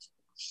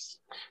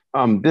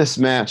 This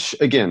match,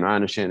 again, I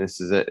understand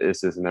this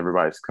isn't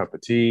everybody's cup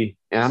of tea,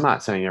 and I'm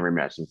not saying every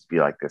match needs to be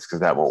like this, because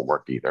that won't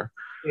work either.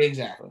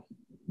 Exactly.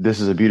 This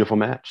is a beautiful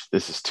match.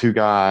 This is two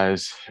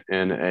guys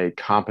in a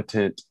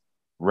competent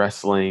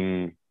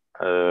wrestling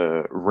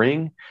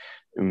ring.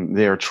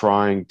 They're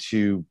trying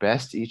to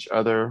best each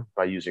other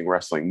by using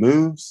wrestling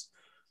moves.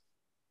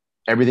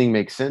 Everything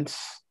makes sense.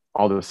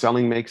 All the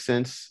selling makes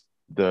sense.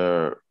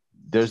 There's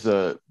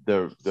the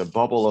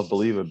bubble of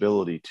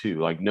believability too.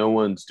 Like, no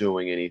one's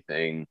doing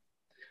anything.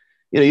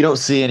 You don't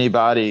see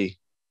anybody,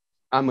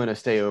 I'm going to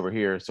stay over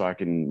here so I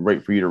can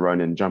wait for you to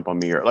run and jump on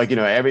me, or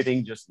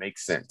everything just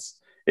makes sense.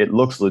 It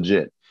looks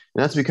legit.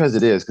 And that's because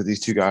it is, because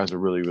these two guys are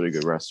really, really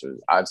good wrestlers.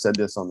 I've said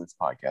this on this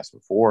podcast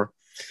before.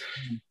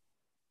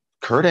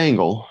 Kurt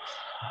Angle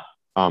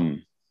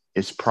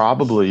is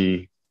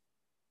probably,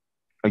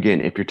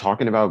 again, if you're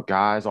talking about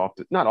guys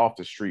not off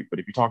the street, but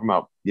if you're talking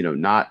about,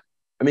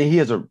 he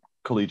is a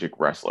collegiate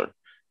wrestler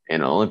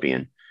and an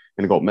Olympian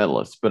and a gold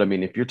medalist. But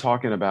if you're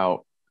talking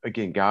about,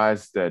 again,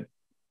 guys that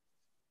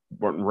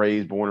born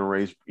and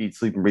raised, eat,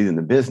 sleep, and breathe in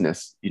the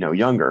business,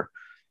 younger,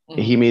 mm-hmm.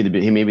 he may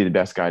be the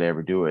best guy to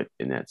ever do it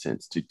in that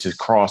sense, to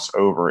cross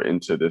over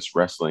into this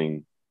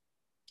wrestling,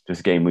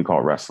 this game we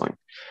call wrestling.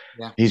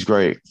 Yeah. He's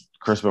great.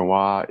 Chris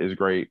Benoit is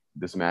great.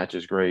 This match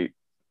is great.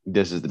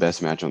 This is the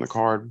best match on the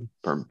card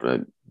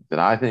that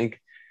I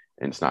think,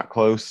 and it's not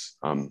close.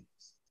 And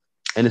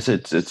it's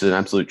an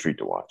absolute treat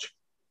to watch.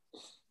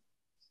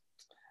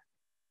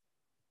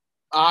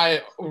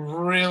 I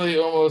really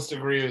almost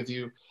agree with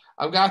you.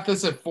 I've got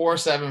this at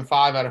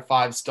 4.75 out of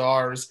 5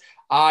 stars.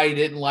 I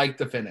didn't like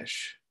the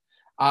finish.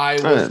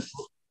 And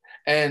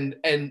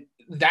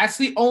that's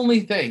the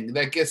only thing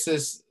that gets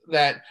this,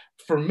 that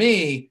for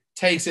me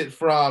takes it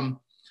from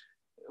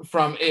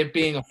it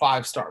being a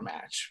 5-star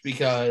match,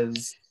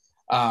 because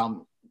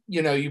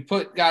you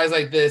put guys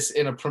like this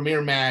in a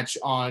premier match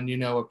on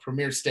a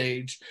premier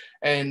stage,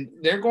 and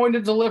they're going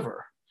to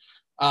deliver.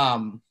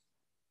 And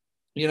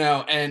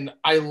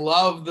I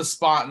love the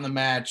spot in the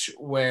match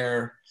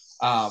where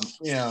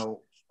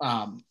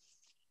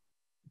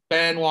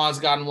Benoit's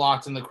got him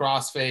locked in the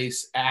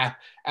crossface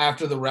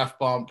after the ref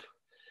bump.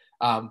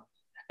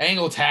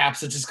 Angle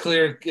taps. It's as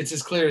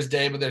clear as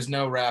day, but there's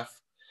no ref.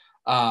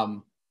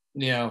 Angle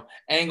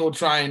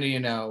trying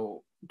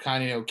to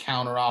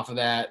counter off of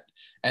that,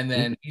 and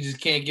then he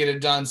just can't get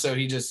it done. So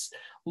he just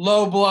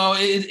low blow.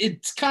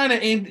 It's kind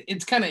of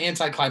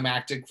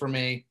anticlimactic for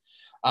me.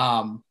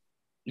 I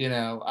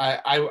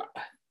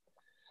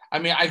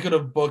could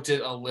have booked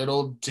it a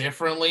little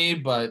differently,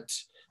 but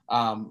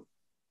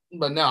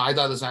but no, I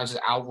thought this match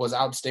was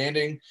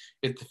outstanding.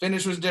 If the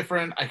finish was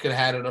different, I could have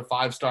had it a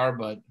 5-star,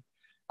 but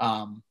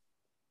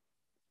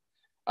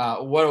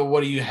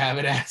what do you have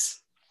it as?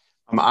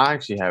 I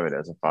actually have it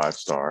as a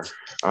 5-star,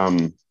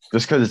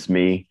 just because it's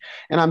me,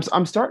 and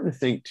I'm starting to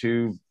think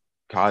too.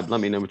 God,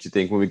 let me know what you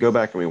think when we go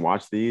back and we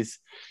watch these.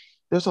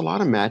 There's a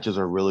lot of matches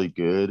are really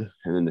good,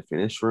 and then the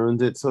finish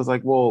ruins it. So it's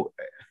like, well,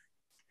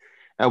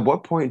 at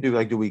what point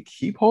do we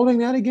keep holding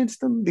that against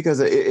them? Because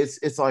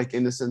it's like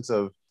in the sense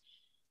of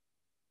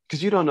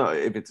because you don't know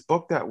if it's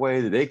booked that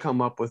way. Did they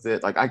come up with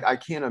it? Like I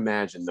can't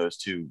imagine those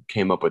two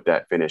came up with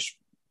that finish.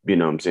 You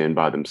know what I'm saying,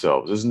 by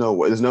themselves. There's no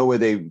way. There's no way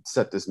they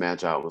set this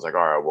match out and was like, all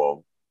right,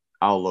 well,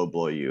 I'll low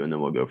blow you, and then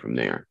we'll go from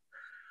there.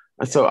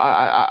 Yeah. So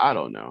I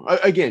don't know.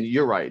 Again,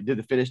 you're right. Did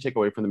the finish take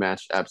away from the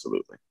match?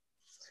 Absolutely.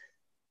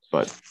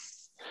 But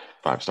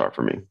 5-star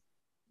for me.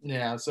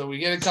 Yeah, so we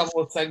get a couple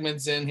of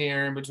segments in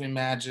here in between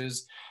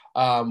matches.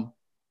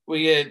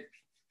 We get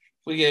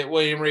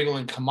William Regal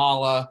and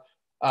Kamala.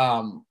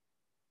 And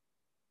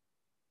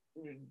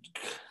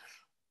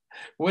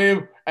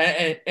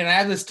I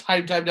have this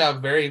typed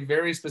out very,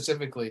 very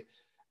specifically.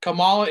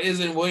 Kamala is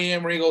in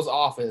William Regal's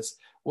office.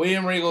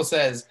 William Regal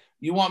says,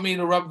 "You want me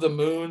to rub the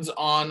moons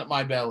on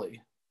my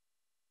belly?"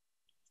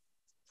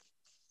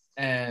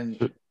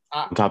 And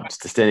on top of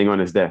standing on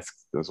his desk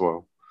as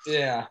well.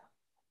 Yeah.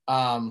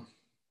 I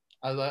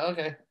was like,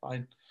 okay,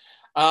 fine.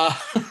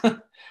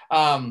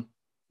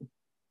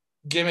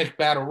 Gimmick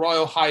battle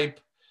royal hype.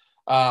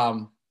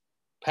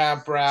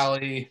 Pat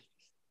Bradley.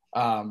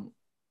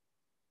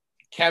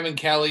 Kevin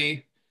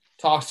Kelly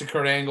talks to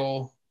Kurt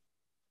Angle.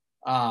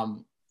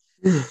 And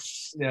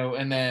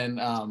then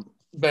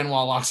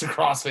Benoit locks a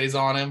crossface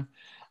on him.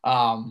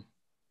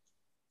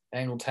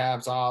 Angle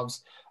taps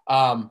obs.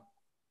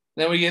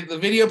 Then we get the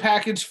video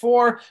package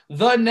for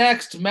the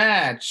next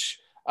match.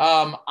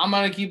 I'm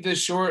going to keep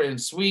this short and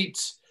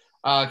sweet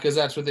because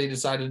that's what they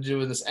decided to do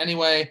with this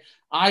anyway.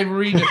 I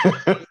read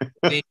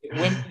the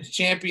Women's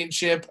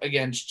Championship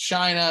against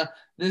China.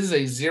 This is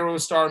a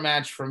 0-star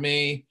match for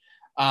me.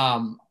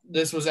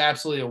 This was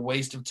absolutely a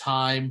waste of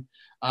time.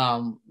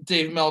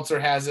 Dave Meltzer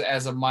has it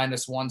as a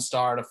 -1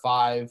 star to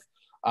 5.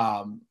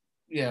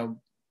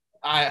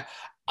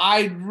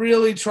 I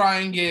really try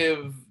and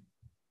give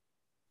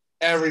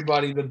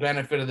everybody the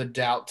benefit of the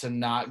doubt to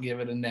not give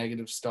it a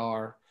negative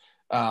star.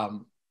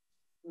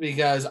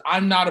 Because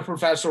I'm not a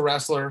professional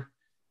wrestler.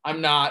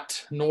 I'm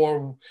not,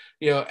 nor,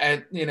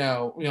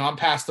 I'm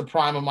past the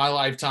prime of my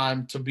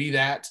lifetime to be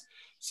that.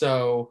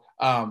 So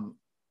I'm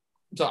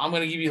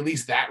going to give you at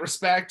least that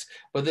respect,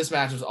 but this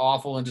match was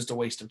awful and just a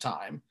waste of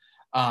time.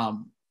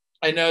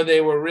 I know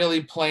they were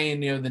really playing,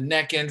 the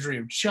neck injury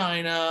of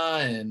China,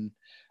 and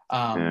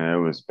yeah, it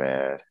was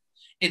bad.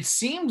 It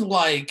seemed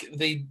like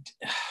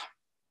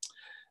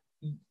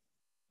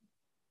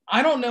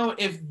I don't know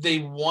if they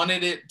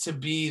wanted it to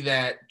be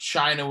that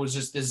China was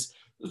just this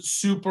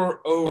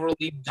super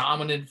overly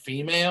dominant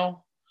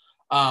female,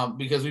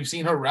 because we've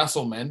seen her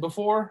wrestle men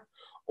before,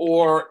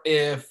 or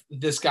if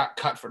this got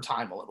cut for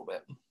time a little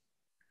bit.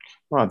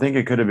 Well, I think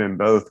it could have been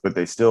both, but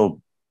they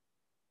still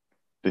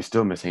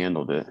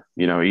mishandled it.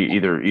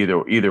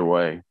 Either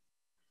way.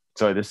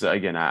 So this is,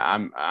 again,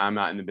 I'm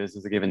not in the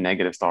business of giving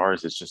negative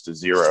stars. It's just a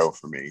 0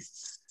 for me.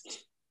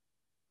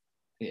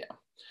 Yeah.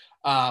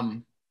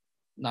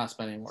 Not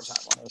spending more time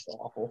on it. It's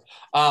awful.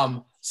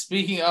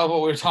 Speaking of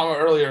what we were talking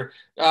about earlier,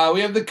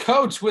 we have the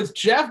coach with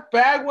Jeff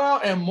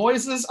Bagwell and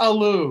Moises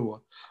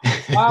Alou.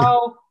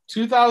 Wow,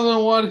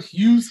 2001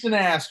 Houston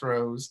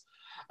Astros.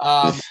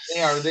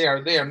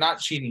 They are not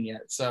cheating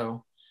yet.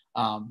 So,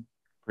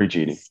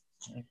 pre-cheating.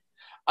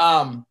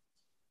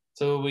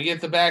 So we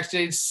get the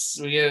backstage.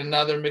 We get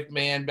another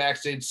McMahon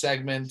backstage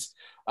segment.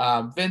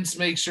 Vince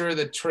makes sure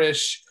that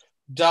Trish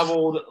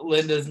doubled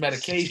Linda's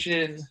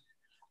medication.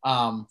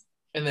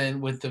 And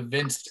then with the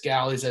Vince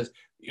scowl, he says,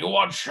 "You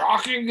want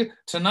shocking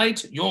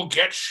tonight? You'll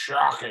get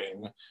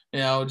shocking."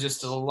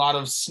 Just a lot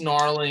of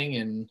snarling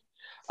and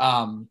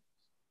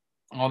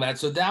all that.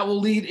 So that will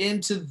lead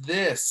into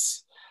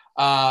this.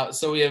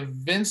 So we have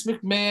Vince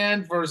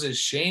McMahon versus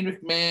Shane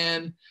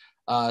McMahon.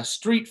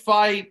 Street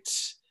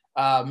fight.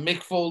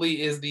 Mick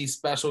Foley is the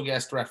special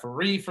guest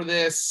referee for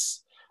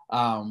this.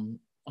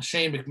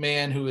 Shane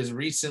McMahon, who has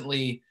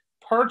recently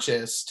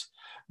purchased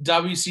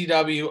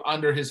WCW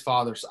under his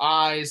father's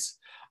eyes.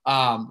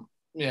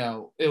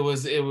 It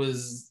was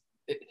the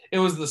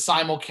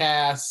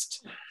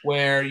simulcast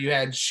where you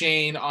had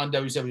Shane on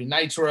WCW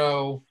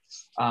Nitro.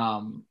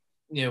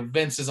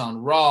 Vince is on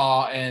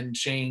Raw, and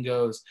Shane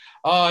goes,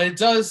 "Oh, it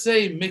does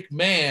say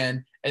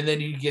McMahon," and then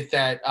you get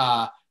that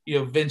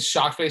Vince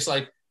shock face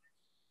like,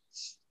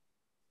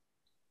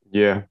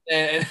 yeah,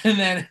 and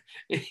then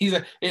he's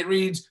like, it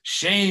reads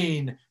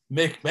Shane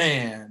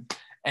McMahon,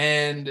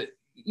 and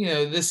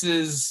this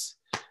is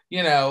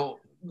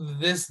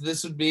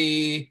this would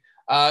be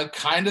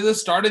kind of the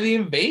start of the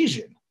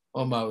invasion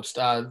almost,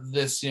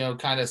 this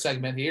kind of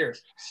segment here,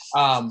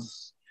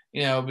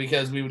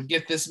 because we would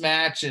get this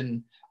match,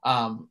 and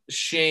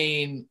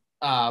Shane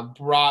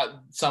brought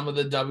some of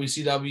the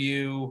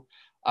WCW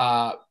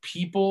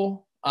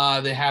people.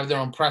 They have their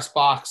own press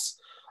box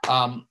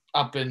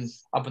up in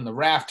the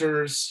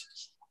rafters.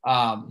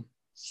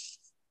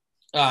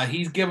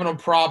 He's giving them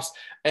props,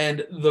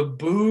 and the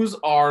boos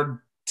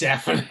are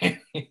deafening.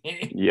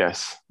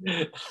 Yes.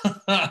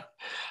 I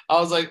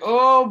was like,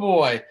 oh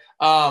boy.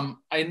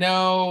 I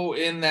know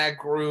in that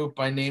group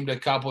I named a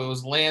couple. It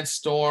was Lance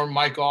Storm,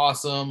 Mike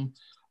Awesome,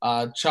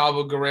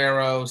 Chavo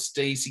Guerrero,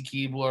 Stacy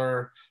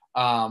Keebler,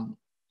 Sean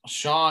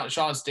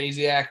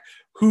Stasiak,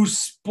 who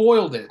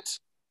spoiled it.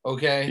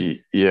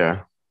 Okay.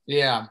 Yeah.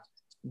 Yeah.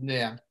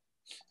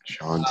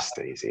 Sean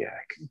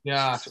Stasiak.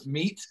 Yeah.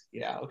 Meat.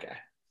 Yeah. Okay.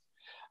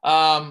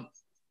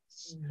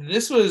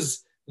 This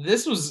was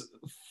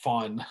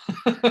fun.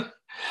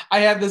 I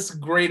had this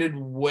graded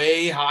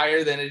way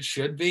higher than it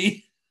should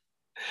be.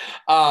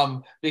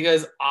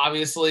 Because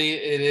obviously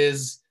it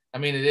is. I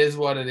mean, it is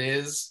what it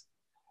is.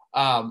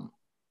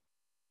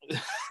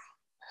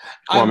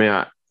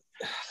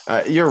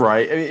 You're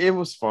right. I mean, it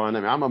was fun. I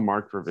mean, I'm a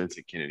mark for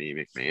Vincent Kennedy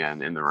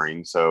McMahon in the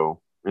ring,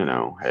 so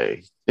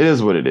hey, it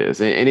is what it is.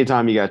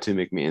 Anytime you got two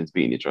McMahons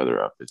beating each other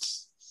up,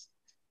 it's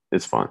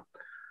fun.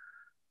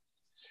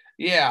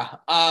 Yeah.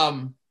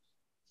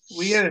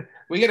 We get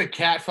a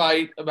cat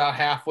fight about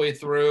halfway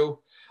through.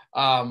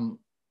 Obviously,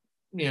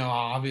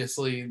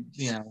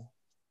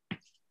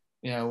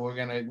 we're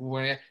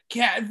gonna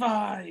cat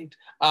fight.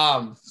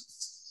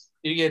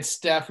 You get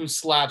Steph who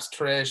slaps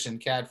Trish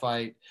and cat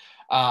fight.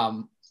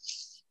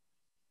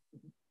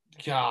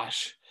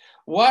 Gosh,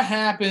 what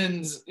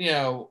happens?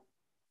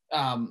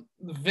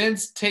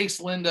 Vince takes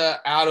Linda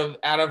out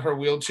of her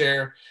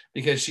wheelchair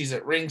because she's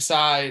at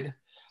ringside.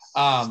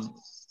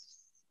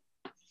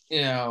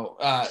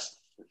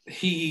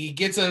 He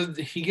gets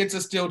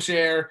a steel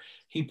chair.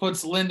 He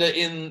puts Linda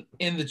in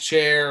the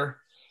chair.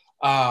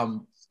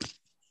 And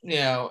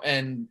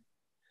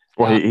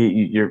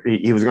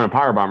he was going to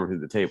powerbomb her through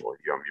the table.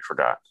 You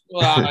forgot.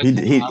 Well,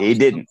 he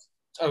didn't.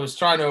 I was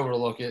trying to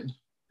overlook it.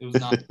 It was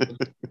not.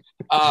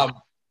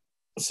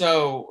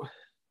 So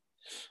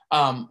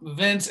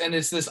Vince, and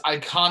it's this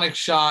iconic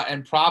shot,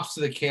 and props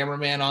to the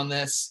cameraman on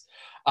this.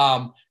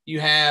 You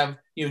have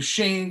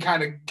Shane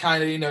kind of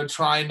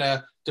trying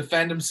to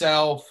defend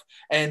himself,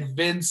 and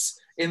Vince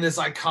in this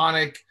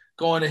iconic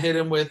going to hit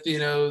him with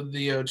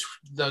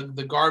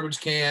the garbage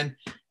can,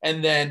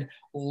 and then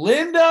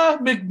Linda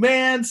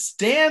McMahon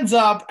stands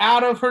up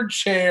out of her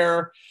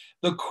chair.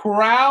 The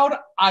crowd,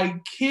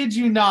 I kid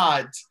you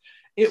not,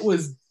 it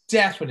was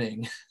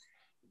deafening.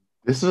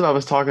 This is what I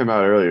was talking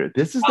about earlier.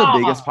 This is the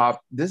biggest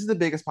pop. This is the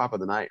biggest pop of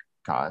the night,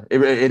 God.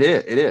 It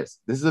is.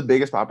 This is the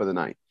biggest pop of the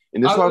night.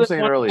 And this is what I was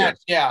saying earlier.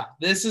 Yeah,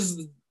 this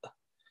is.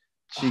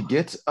 She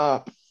gets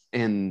up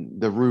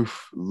and the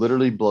roof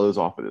literally blows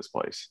off of this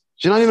place.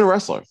 She's not even a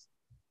wrestler.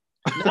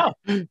 No.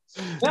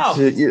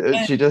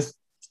 She just.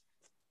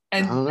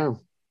 I don't know.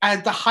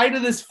 At the height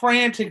of this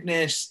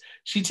franticness,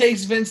 she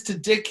takes Vince to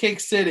Dick Kick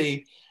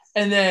City,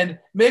 and then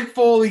Mick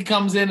Foley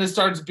comes in and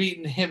starts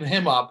beating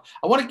him up.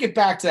 I want to get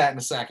back to that in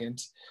a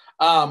second.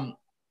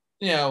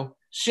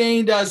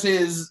 Shane does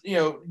his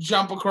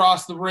jump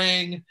across the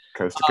ring,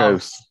 coast to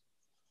coast.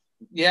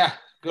 Yeah,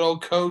 good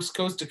old coast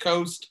to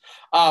coast.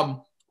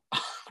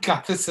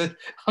 Got this at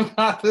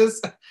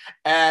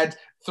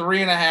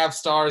 3.5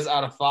 stars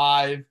out of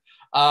 5.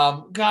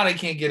 God, I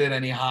can't get it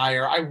any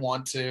higher. I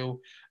want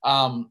to.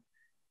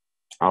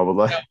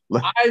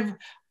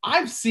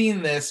 I've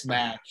seen this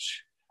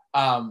match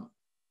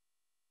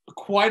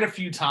quite a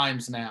few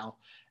times now,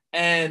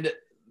 and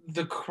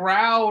the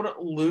crowd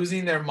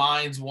losing their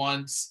minds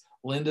once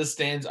Linda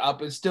stands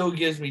up, it still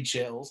gives me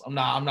chills. I'm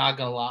not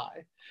gonna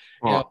lie.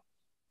 Well,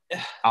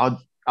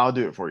 I'll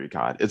do it for you,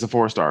 Todd. It's a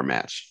 4-star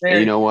match. And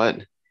you know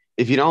what?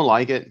 If you don't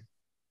like it,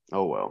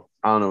 oh well.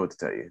 I don't know what to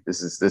tell you.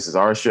 This is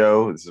our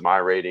show. This is my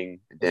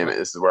rating. Damn it,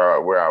 this is where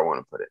I want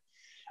to put it.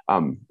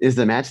 Is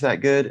the match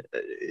that good?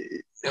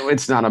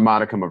 It's not a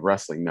modicum of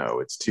wrestling. No,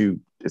 it's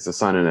a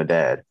son and a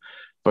dad,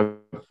 but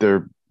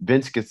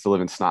Vince gets the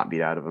living snot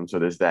beat out of him. So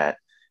there's that.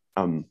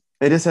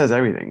 It just has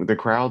everything. The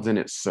crowd's in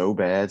it so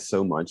bad,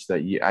 so much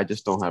that I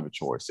just don't have a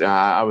choice.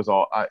 I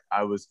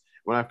was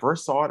when I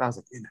first saw it, I was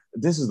like,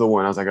 this is the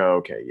one. I was like, oh,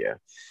 okay, yeah.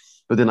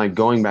 But then like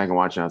going back and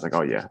watching, I was like,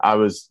 oh yeah. I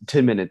was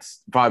 5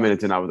 minutes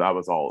in. I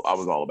was all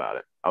about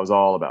it. I was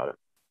all about it.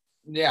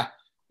 Yeah.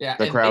 Yeah.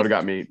 The crowd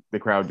got me. The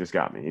crowd just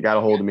got me. It got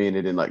a hold of me and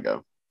it didn't let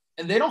go.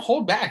 And they don't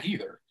hold back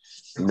either.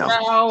 The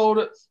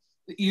crowd,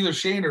 either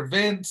Shane or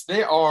Vince,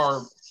 they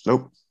are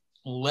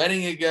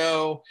letting it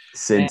go.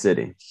 Sin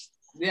City.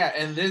 Yeah,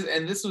 and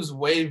this was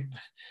way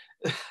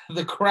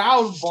the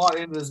crowd bought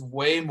into this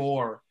way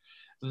more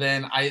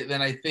than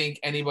I think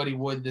anybody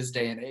would this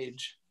day and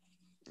age.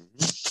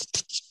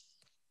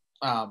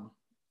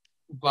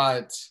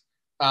 But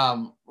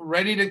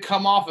ready to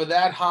come off of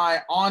that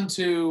high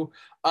onto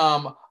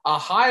a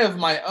high of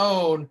my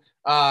own.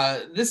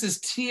 This is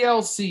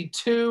TLC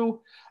 2.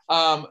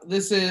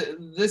 This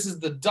is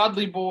the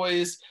Dudley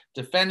Boys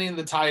defending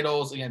the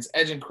titles against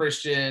Edge and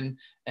Christian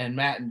and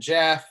Matt and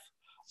Jeff.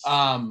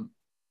 I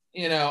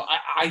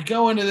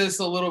go into this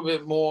a little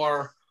bit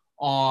more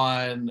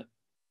on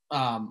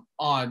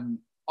on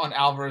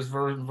Alvarez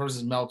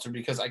versus Meltzer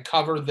because I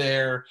cover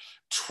their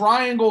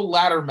triangle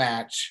ladder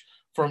match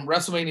from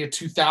WrestleMania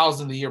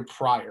 2000 the year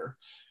prior.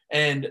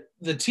 And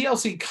the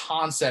TLC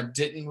concept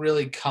didn't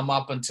really come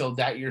up until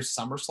that year's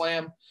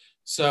SummerSlam.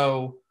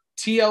 So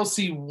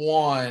TLC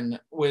 1,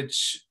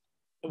 which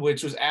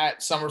was at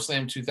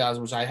SummerSlam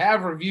 2000, which I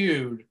have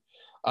reviewed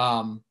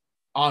on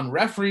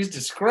Referee's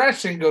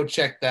Discretion. Go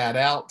check that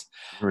out.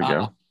 Here we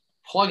go.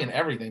 Plugging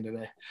everything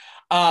today.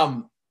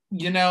 And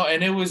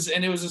it was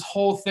this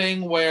whole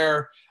thing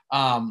where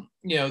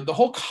the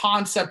whole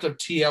concept of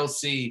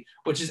TLC,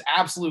 which is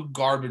absolute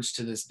garbage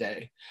to this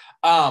day.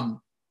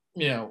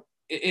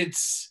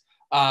 It's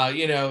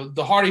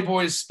the Hardy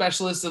Boys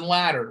specialists in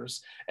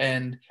ladders,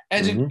 and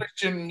Edge and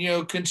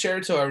Christian,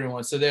 concerto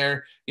everyone. So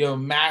they're,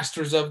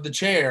 masters of the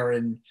chair,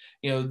 and,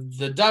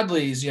 the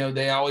Dudleys,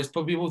 they always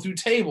put people through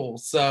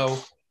tables. So,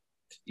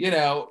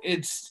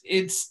 it's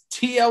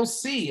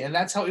TLC, and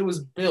that's how it was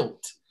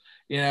built,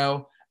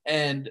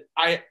 and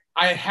I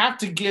have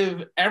to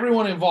give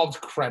everyone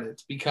involved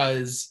credit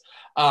because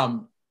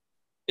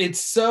it's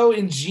so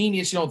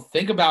ingenious. You don't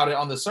think about it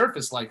on the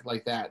surface like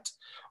that,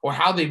 or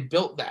how they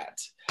built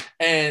that.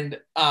 And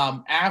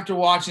after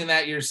watching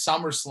that year's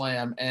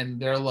SummerSlam, and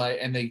they're like,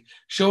 and they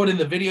show it in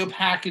the video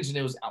package, and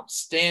it was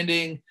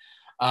outstanding.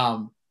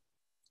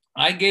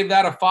 I gave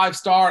that a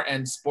 5-star,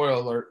 and spoiler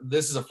alert,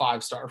 this is a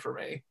 5-star for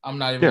me. I'm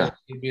not even going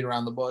to beat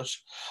around the bush.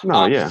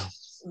 No,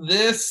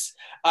 This,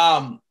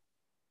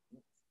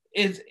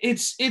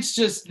 it's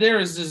just, there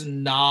is this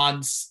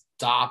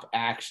non-stop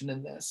action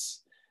in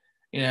this,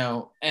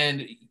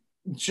 and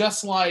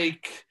just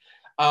like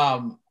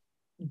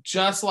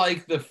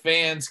the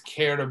fans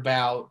cared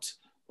about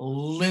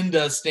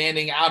Linda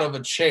standing out of a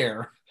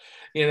chair,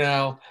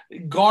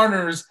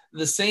 garners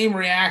the same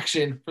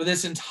reaction for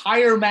this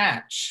entire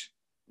match.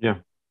 Yeah.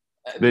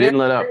 They didn't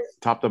let up,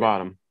 top to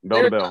bottom,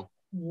 bell to bell.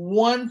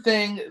 One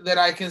thing that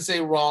I can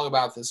say wrong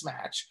about this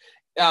match,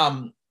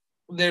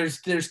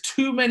 there's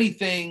too many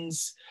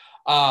things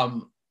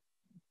to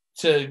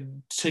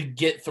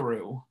get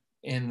through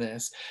in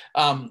this.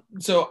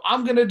 So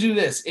I'm going to do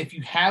this. If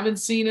you haven't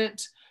seen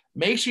it,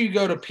 make sure you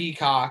go to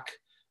Peacock,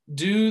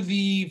 do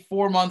the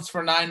 4 months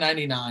for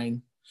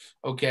 $9.99.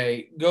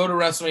 Okay, go to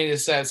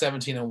WrestleMania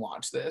 17 and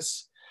watch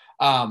this.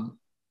 The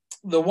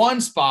one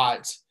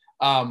spot,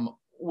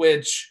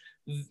 which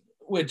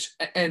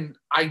and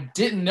I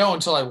didn't know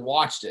until I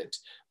watched it,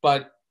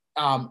 but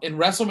in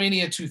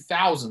WrestleMania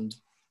 2000,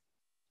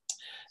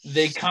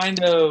 they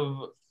kind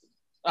of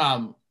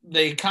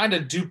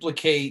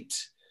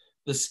duplicate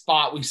the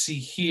spot we see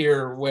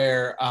here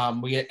where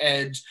we get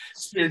Edge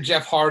spear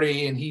Jeff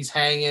Hardy and he's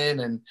hanging,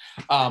 and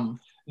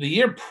the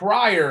year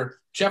prior,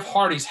 Jeff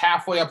Hardy's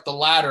halfway up the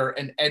ladder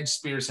and Edge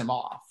spears him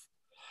off,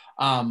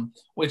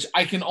 which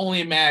I can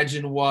only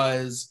imagine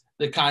was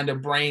the kind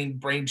of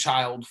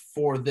brainchild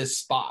for this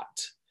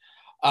spot.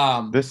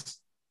 That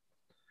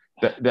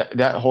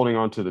holding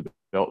on to the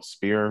belt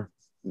spear,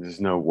 there's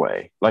no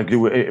way. Like,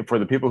 for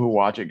the people who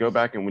watch it, go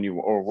back and when you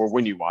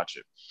watch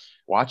it,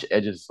 watch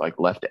Edge's like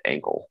left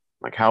ankle.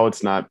 Like, how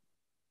it's not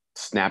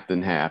snapped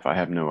in half, I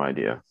have no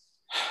idea.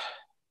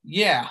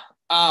 Yeah.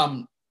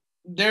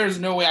 There's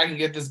no way I can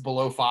get this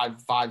below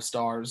five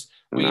stars.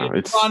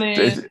 It's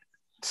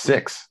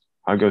 6.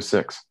 I'll go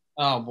 6.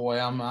 Oh boy,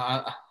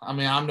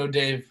 I'm no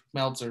Dave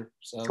Meltzer.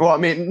 So, well, I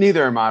mean,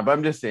 neither am I, but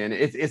I'm just saying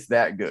it's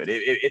that good.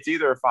 It's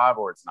either a 5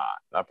 or it's not.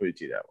 I'll put it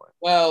to you that way.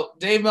 Well,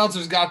 Dave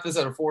Meltzer's got this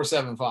at a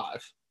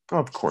 4.75. Oh,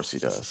 of course he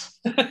does.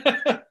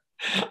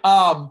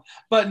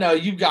 But no,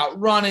 you've got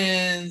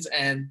run-ins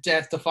and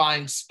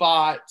death-defying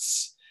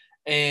spots,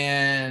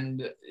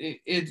 and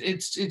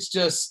it's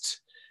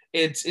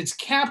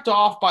capped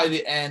off by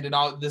the end. And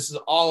this is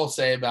all I'll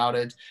say about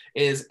it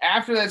is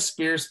after that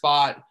spear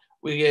spot,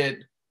 we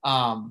get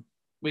Bubba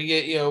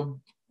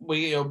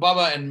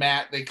and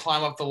Matt, they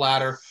climb up the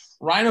ladder.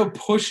 Rhino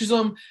pushes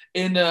them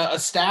into a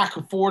stack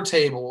of 4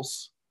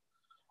 tables.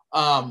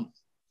 And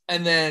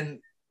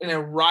then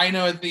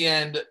Rhino at the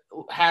end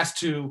has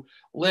to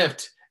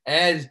lift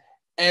Edge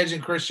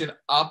and Christian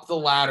up the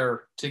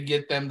ladder to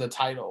get them the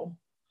title.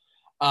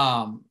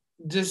 I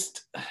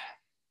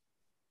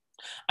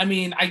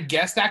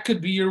guess that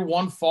could be your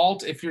one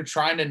fault if you're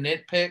trying to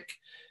nitpick,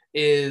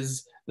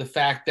 is the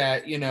fact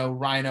that,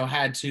 Rhino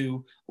had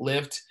to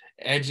lift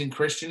Edge and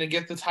Christian to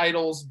get the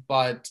titles,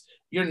 but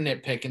you're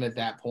nitpicking at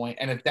that point.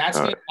 And if that's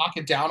going to knock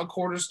it down a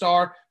 1/4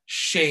 star,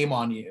 shame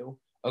on you.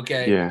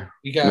 Okay. Yeah.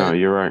 Because no,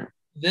 you're right.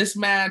 This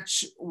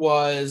match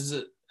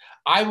was,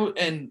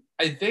 and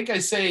I think I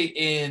say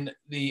in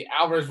the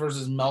Alvarez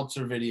versus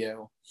Meltzer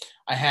video,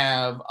 I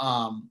have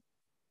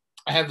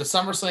the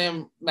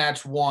SummerSlam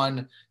match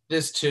 1,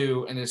 this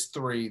 2, and this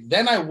 3.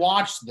 Then I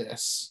watched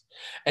this,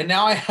 and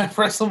now I have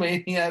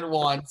WrestleMania at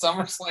 1,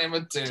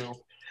 SummerSlam at 2,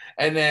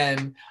 and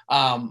then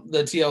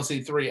the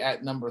TLC 3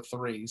 at number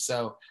 3.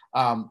 So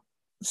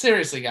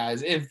seriously,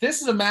 guys, if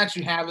this is a match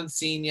you haven't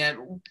seen yet,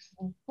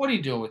 what are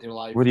you doing with your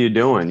life? What are you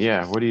doing?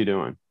 Yeah, what are you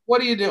doing?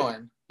 What are you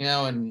doing?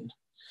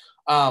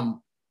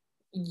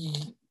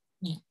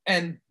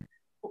 And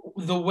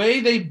the way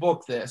they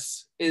book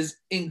this is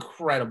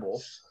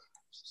incredible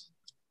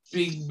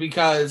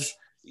because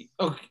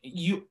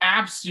you're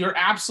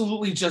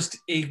absolutely just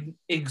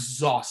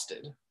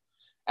exhausted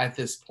at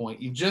this point.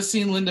 You've just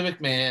seen Linda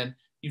McMahon,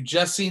 you've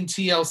just seen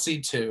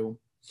TLC 2,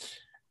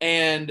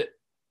 and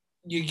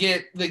you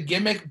get the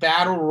gimmick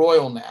battle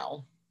royal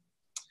now.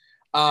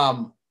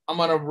 I'm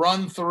gonna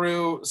run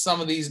through some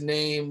of these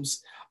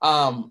names.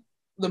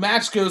 The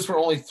match goes for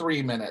only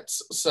 3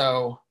 minutes,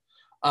 so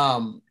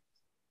I'm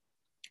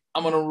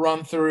gonna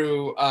run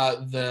through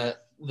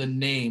the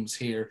names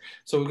here.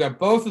 So we've got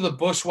both of the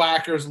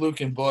Bushwhackers, Luke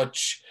and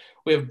Butch.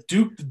 We have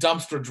Duke the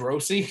Dumpster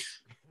Drosy.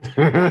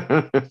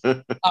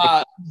 Doink,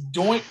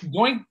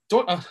 Doink,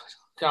 Doink.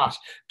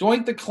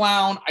 Doink the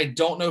Clown. I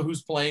don't know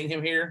who's playing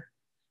him here.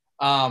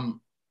 I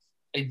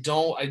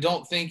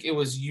don't think it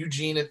was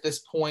Eugene at this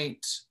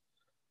point.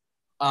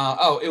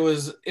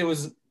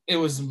 It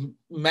was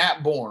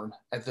Matt Bourne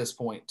at this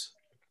point.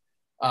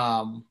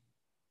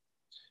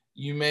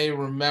 You may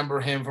remember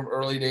him from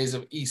early days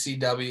of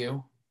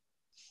ECW.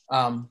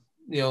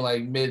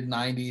 Like mid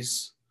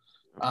 90s.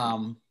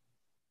 But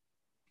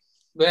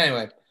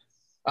anyway,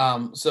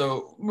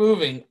 so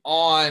moving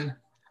on,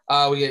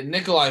 we get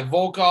Nikolai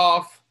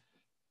Volkov,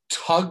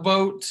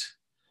 Tugboat,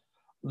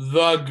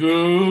 The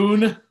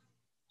Goon,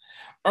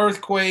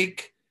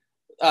 Earthquake,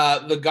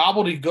 the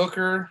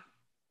Gobbledygooker,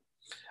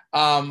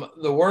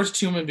 the worst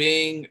human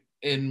being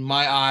in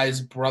my eyes,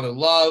 Brother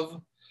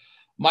Love,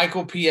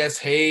 Michael P.S.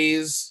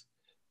 Hayes,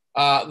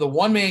 the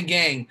One Man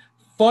Gang.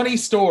 Funny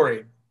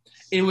story.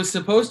 It was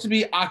supposed to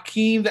be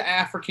Akeem the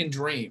African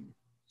Dream,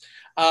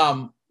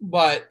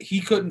 but he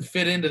couldn't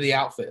fit into the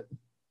outfit.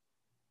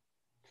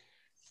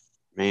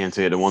 Man, so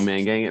you had the One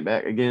Man Gang it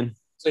back again?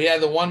 So he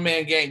had the One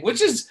Man Gang,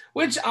 which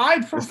I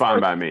prefer. It's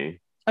fine by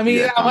me. I mean,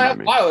 yeah,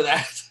 I'm fine with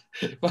that.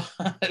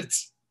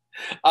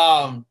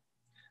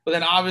 But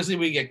then obviously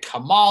we get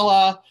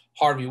Kamala,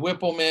 Harvey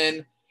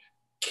Whippleman,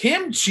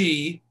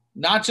 kimchi,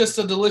 not just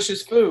a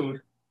delicious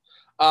food.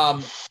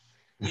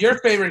 Your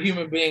favorite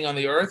human being on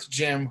the earth,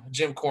 Jim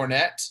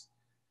Cornette.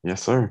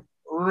 Yes, sir.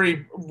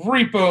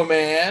 Repo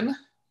Man,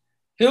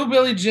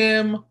 Hillbilly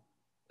Jim,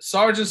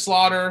 Sergeant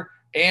Slaughter,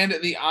 and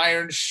the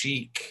Iron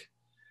Sheik.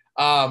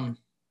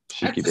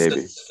 Sheiky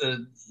baby.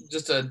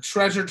 Just a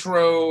treasure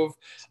trove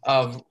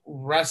of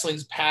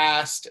wrestling's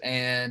past,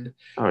 and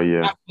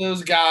half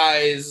those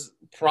guys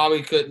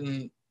probably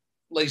couldn't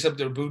lace up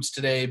their boots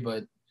today,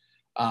 but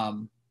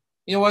you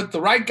know what?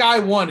 The right guy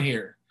won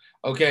here.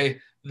 Okay,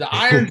 the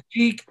Iron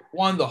Sheik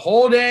won the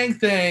whole dang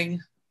thing.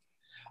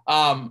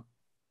 I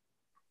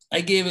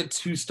gave it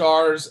 2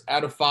 stars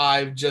out of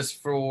 5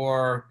 just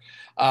for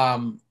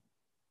it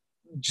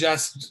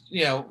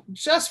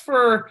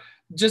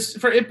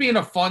being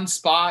a fun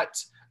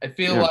spot. I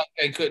feel like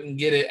I couldn't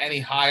get it any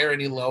higher,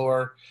 any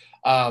lower.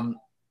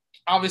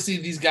 Obviously,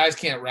 these guys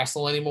can't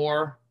wrestle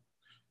anymore.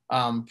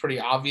 Pretty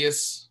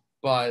obvious,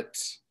 but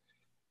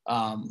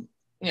it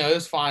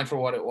was fine for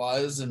what it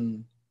was,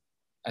 and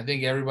I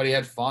think everybody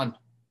had fun.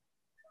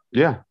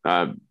 Yeah,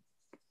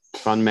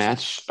 fun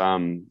match.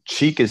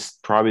 Sheik is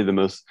probably the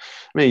most.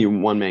 I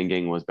mean, One Man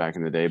Gang was back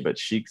in the day, but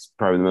Sheik's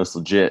probably the most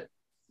legit.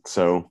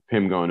 So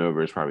him going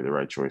over is probably the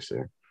right choice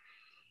there.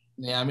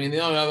 Yeah, I mean, the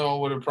only other one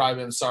would have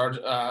probably been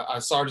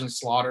Sergeant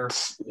Slaughter.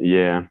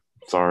 Yeah,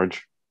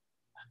 Sarge.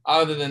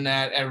 Other than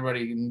that,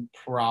 everybody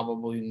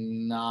probably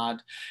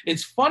not.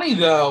 It's funny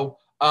though.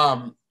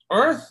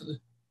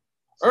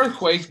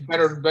 Earthquake,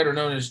 better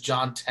known as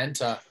John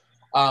Tenta,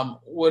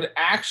 would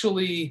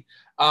actually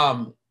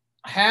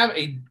have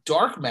a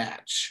dark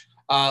match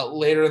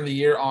later in the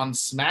year on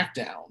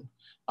SmackDown.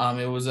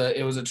 It was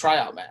a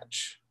tryout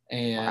match,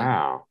 and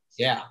wow,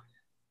 yeah.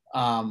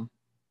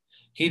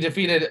 He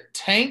defeated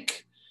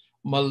Tank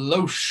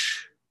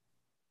Maloche.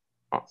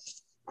 Oh,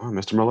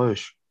 Mr.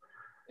 Maloche.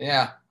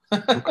 Yeah.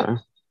 Okay.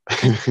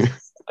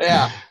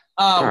 Yeah.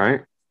 All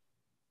right.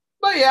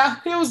 But yeah,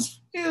 it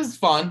was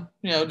fun.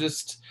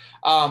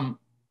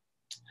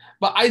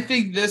 But I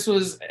think this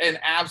was an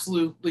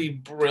absolutely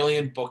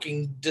brilliant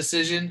booking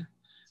decision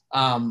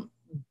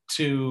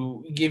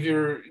to give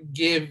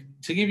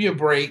you a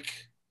break.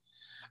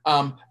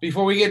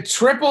 Before we get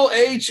Triple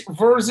H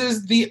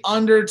versus The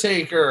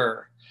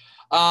Undertaker.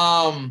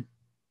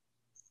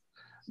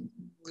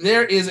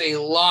 There is a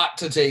lot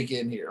to take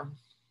in here.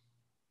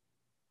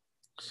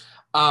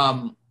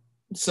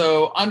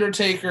 So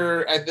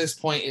Undertaker at this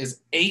point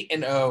is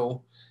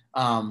 8-0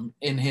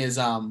 in his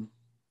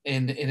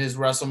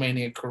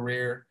WrestleMania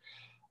career.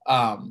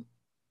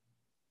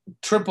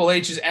 Triple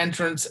H's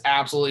entrance,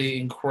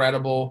 absolutely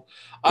incredible.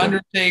 Yeah.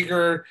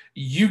 Undertaker,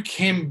 you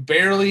can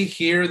barely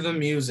hear the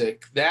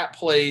music. That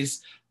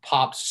place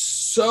pops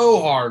so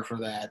hard for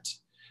that.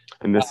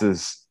 And this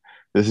is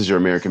your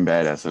American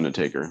Badass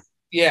Undertaker.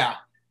 Yeah.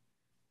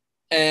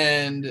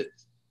 And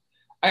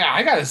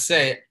I gotta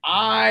say,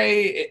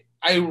 I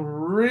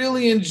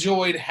really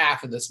enjoyed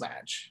half of this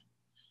match.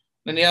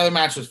 And the other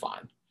match was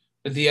fine,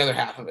 but the other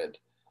half of it.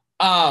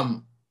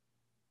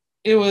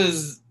 It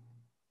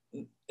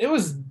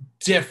was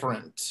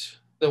different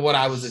than what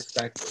I was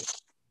expecting.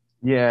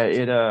 Yeah,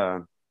 I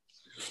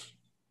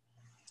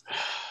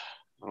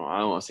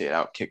don't want to say it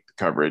outkicked the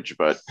coverage,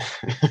 but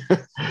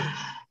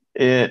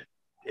it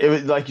it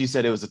was like you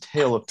said, it was a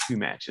tale of two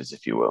matches,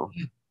 if you will.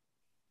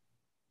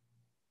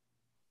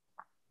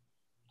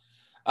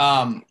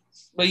 Um,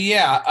 but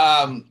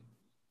yeah,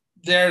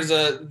 there's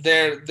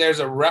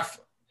a ref.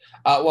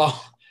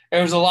 Well,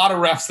 there's a lot of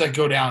refs that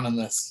go down in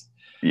this.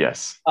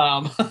 Yes,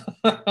 Um,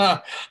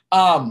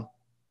 um,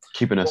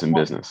 keeping us in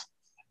business.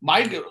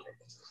 Mike,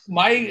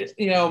 Mike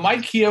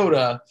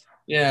Chioda,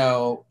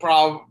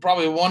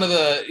 probably one of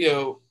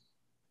the,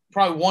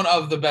 probably one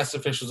of the best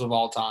officials of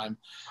all time.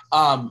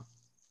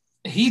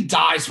 He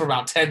dies for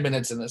about 10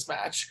 minutes in this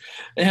match,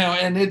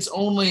 and it's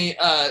only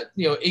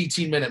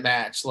 18-minute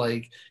match.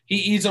 Like, he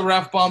eats a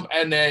ref bump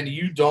and then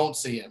you don't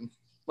see him.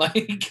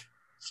 Like,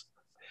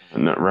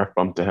 And that ref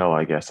bumped to hell,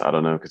 I guess. I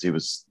don't know, because he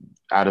was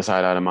out of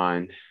sight, out of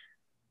mind.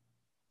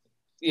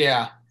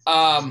 yeah.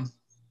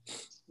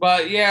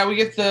 But yeah, we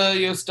get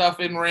the stuff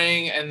in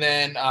ring, and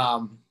then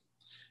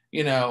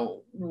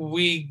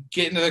we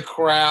get into the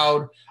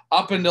crowd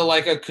up into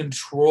like a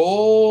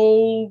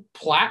control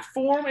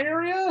platform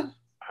area.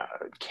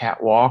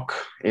 Catwalk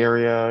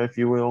area, if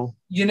you will.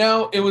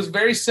 It was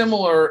very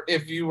similar,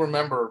 if you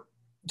remember,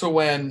 to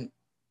when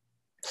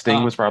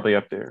Sting was probably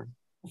up there.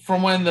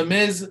 From when the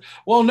Miz,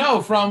 well,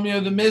 no, from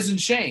the Miz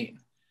and Shane,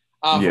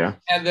 Yeah.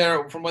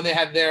 from when they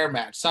had their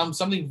match,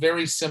 something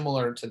very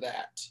similar to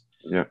that.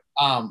 Yeah.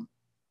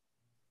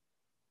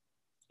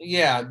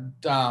 Yeah.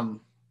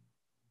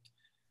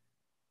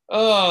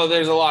 Oh,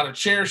 there's a lot of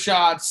chair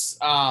shots.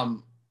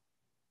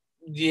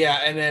 Yeah,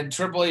 and then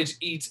Triple H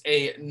eats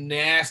a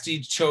nasty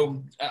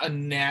choke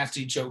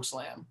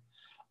slam.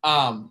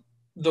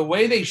 The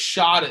way they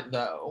shot it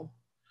though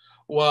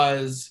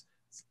was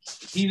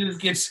he just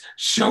gets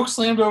choke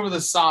slammed over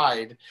the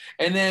side,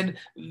 and then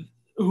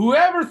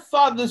whoever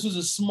thought this was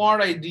a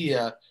smart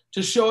idea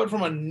to show it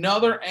from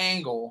another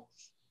angle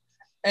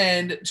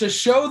and to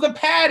show the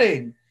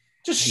padding,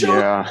 to show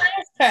the grass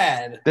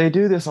pad. They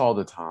do this all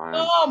the time.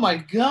 Oh my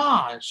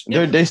gosh.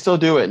 They still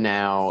do it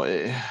now.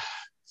 It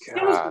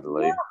was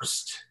the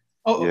worst.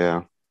 Oh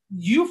yeah.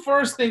 You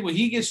first think when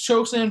he gets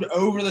chokeslammed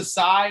over the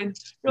side,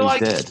 you're he's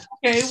like, dead.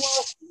 Okay,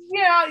 well,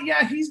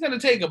 yeah, he's gonna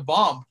take a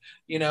bump.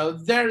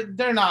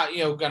 They're not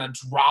gonna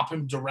drop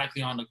him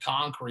directly on the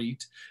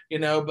concrete,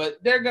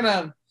 but they're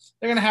gonna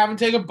have him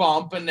take a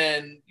bump, and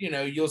then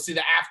you'll see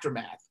the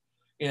aftermath.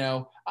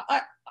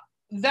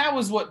 That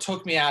was what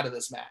took me out of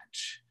this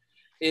match.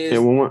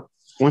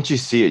 Once you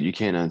see it, you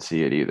can't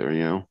unsee it either.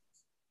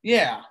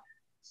 Yeah.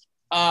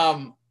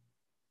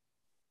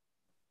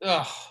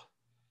 Ugh.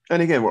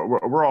 And again,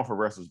 we're all for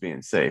wrestlers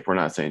being safe. We're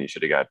not saying he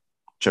should have got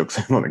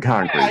chokeslammed on the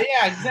concrete.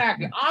 Yeah,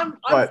 exactly. I'm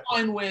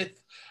fine with.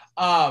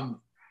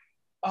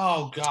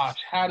 Oh gosh,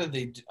 how did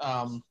they?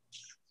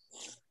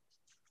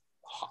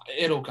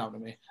 It'll come to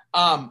me.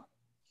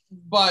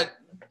 But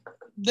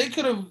they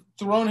could have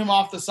thrown him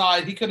off the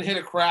side. He could have hit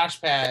a crash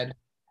pad,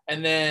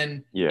 and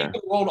then he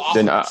rolled off.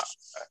 Then,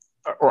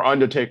 or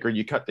Undertaker,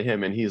 you cut to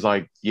him and he's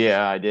like,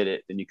 "Yeah, I did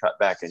it." Then you cut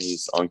back and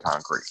he's on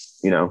concrete.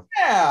 Yeah.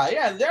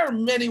 There are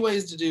many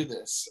ways to do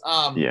this.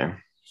 Yeah.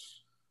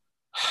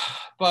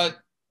 But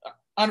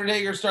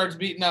Undertaker starts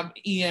beating up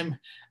EMTs.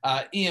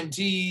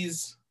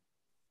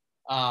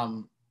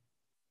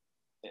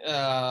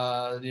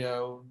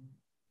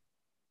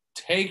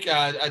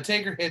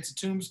 Taker hits a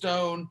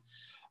tombstone.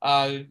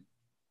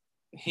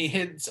 He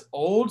hits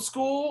old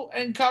school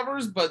and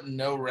covers, but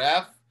no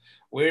ref.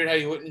 Weird how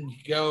you wouldn't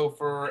go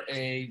for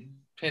a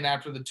pin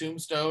after the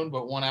tombstone,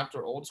 but one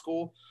after old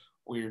school.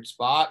 Weird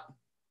spot.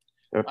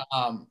 Yep.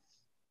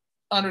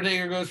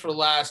 Undertaker goes for the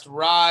last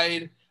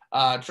ride.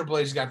 Triple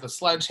H's got the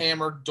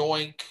sledgehammer.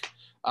 Doink.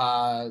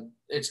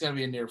 It's going to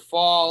be a near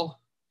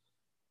fall.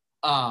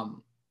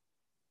 And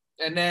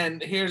then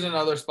here's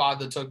another spot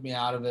that took me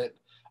out of it.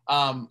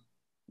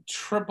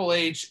 Triple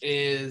H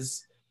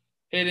is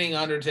hitting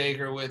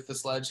Undertaker with the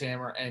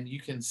sledgehammer, and you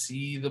can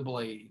see the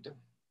blade.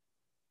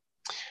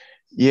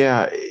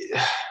 Yeah,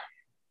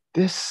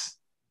 this,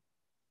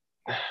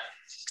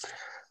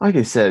 like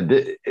I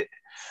said,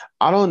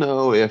 I don't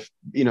know if,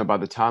 by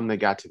the time they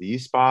got to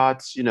these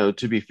spots,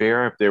 to be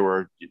fair, if they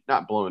were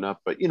not blowing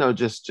up, but,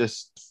 just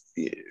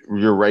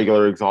your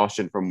regular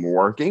exhaustion from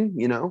working,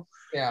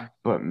 Yeah.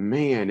 But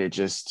man, it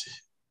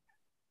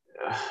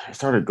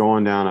started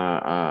going down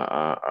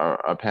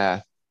a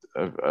path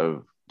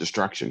of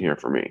destruction here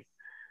for me.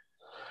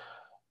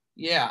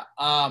 Yeah.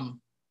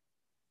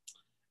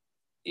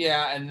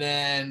 Yeah, and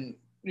then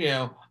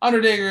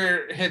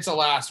Undertaker hits a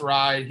last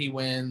ride. He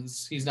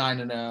wins. He's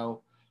 9-0.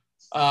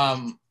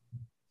 I've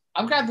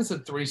got this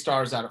at 3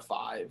 stars out of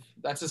 5.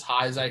 That's as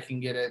high as I can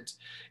get it.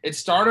 It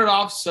started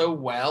off so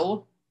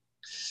well,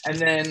 and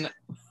then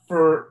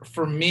for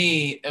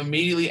me,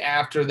 immediately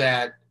after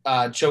that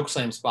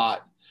chokeslam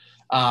spot,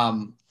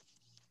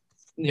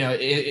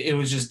 it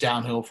was just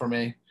downhill for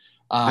me.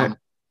 I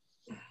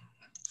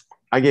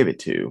gave it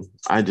 2.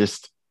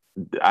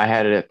 I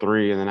had it at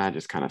 3, and then I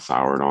just kind of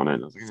soured on it.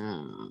 I was like,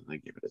 I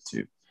give it a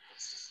 2.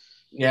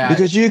 Yeah.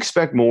 Because you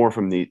expect more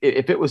from these.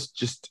 If it was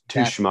just two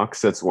Yeah.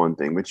 schmucks, that's one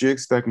thing. But you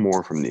expect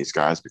more from these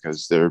guys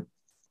because they're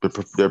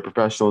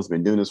professionals,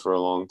 been doing this for a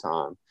long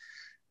time.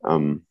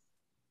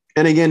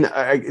 And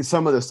again,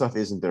 some of the stuff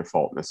isn't their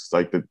fault. It's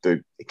like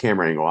the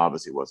camera angle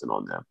obviously wasn't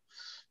on them,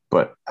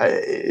 but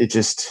it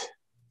just,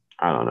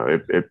 I don't know.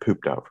 It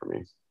pooped out for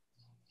me.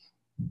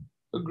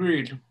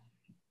 Agreed.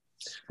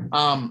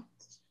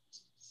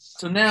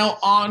 So now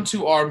on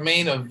to our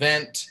main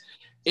event.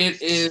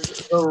 It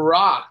is The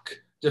Rock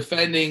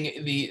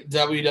defending the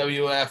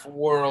WWF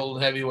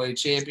World Heavyweight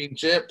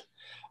Championship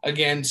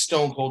against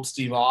Stone Cold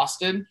Steve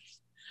Austin.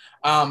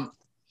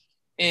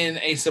 In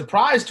a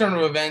surprise turn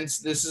of events,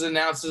 this is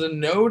announced as a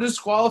no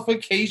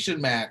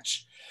disqualification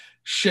match.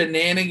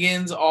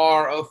 Shenanigans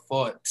are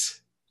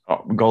afoot.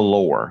 Oh,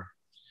 galore.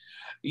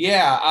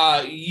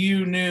 Yeah,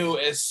 you knew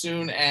as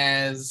soon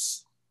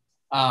as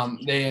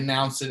they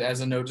announced it as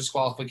a no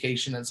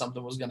disqualification that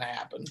something was going to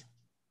happen.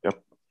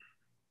 Yep.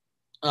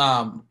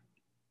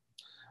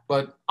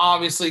 But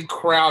obviously,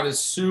 crowd is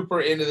super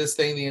into this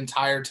thing the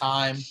entire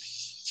time.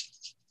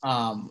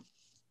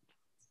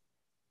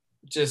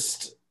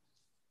 Just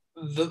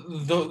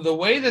the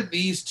way that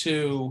these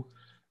two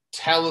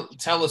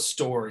tell a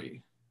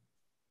story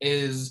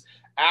is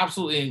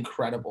absolutely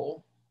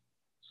incredible.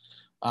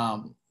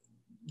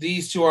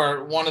 These two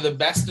are one of the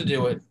best to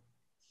do it.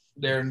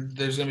 There's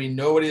going to be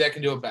nobody that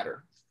can do it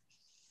better.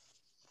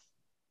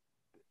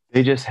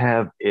 They just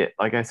have it,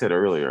 like I said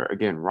earlier.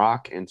 Again,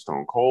 Rock and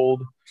Stone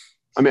Cold.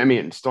 I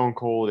mean, Stone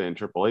Cold and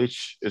Triple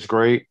H is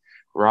great.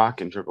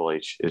 Rock and Triple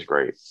H is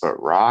great,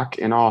 but Rock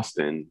and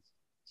Austin,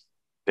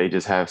 they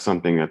just have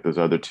something that those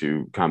other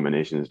two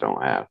combinations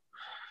don't have,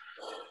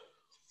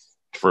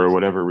 for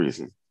whatever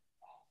reason.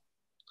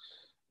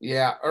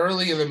 Yeah,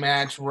 early in the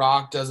match,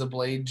 Rock does a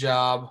blade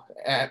job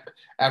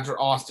after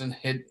Austin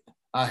hits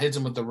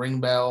him with the ring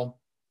bell.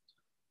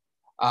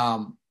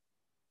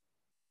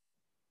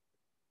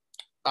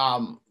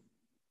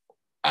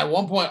 At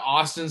one point,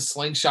 Austin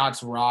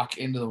slingshots Rock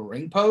into the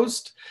ring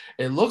post.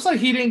 It looks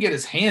like he didn't get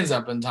his hands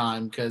up in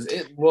time because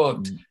it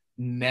looked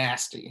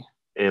nasty.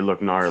 It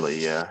looked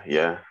gnarly,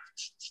 yeah.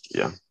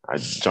 I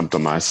jumped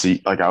on my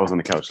seat like I was on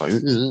the couch, like.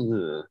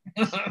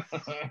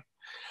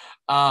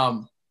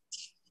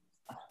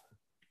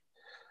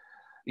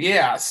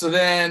 Yeah. So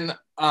then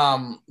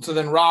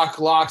Rock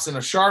locks in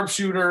a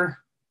sharpshooter.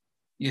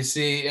 You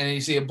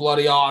see a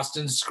bloody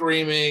Austin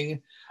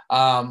screaming.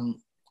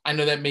 I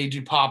know that made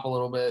you pop a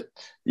little bit.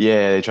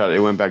 Yeah,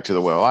 they went back to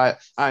the well. I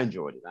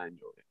enjoyed it.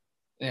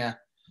 Yeah.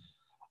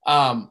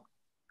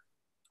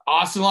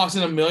 Austin locks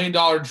in $1 million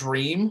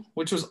dream,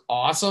 which was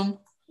awesome.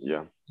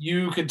 Yeah.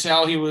 You could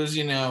tell he was,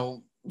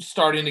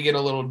 starting to get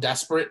a little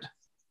desperate.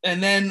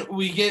 And then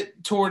we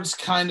get towards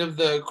kind of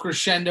the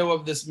crescendo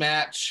of this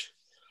match.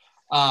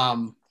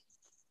 Rock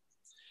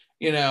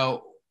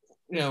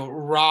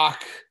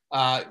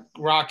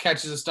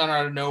catches a stunner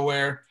out of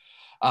nowhere,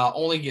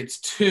 only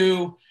gets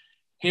 2.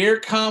 Here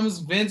comes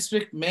Vince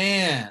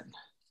McMahon.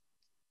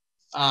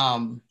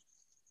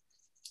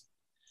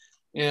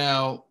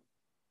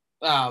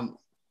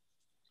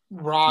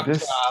 Rock,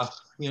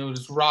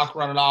 just Rock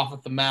running off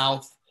with the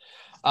mouth.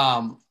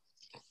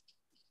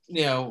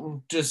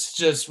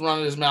 Just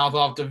running his mouth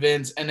off to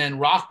Vince, and then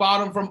rock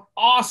bottom from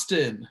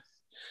Austin.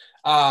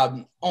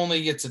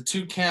 Only gets a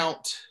 2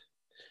 count.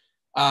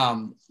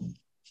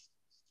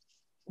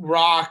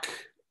 Rock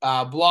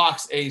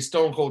blocks a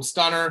Stone Cold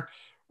Stunner.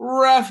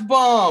 Ref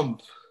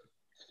bump.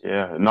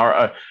 Yeah, and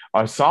a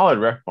solid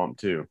ref bump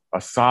too.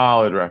 A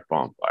solid ref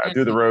bump. I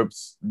threw the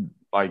ropes,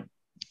 like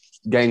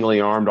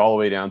gangly armed all the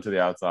way down to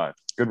the outside.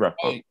 Good ref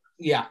bump.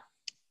 Yeah.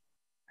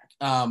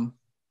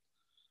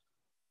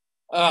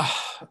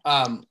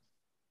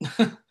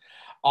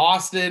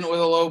 Austin with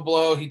a low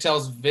blow. He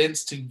tells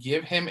Vince to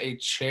give him a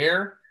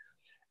chair,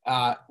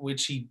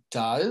 which he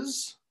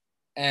does,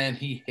 and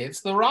he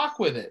hits the Rock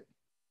with it.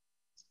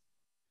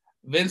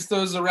 Vince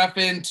throws the ref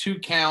in, 2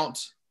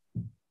 count.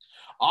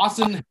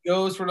 Austin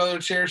goes for another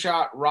chair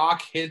shot.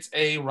 Rock hits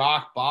a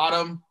rock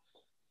bottom.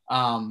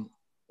 Some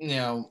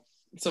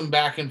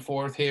back and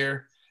forth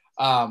here.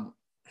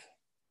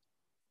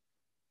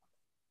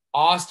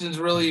 Austin's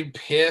really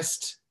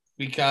pissed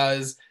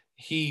because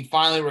he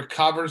finally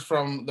recovers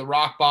from the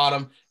rock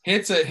bottom,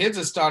 hits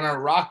a stunner.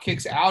 Rock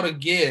kicks out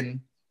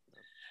again.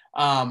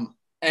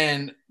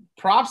 And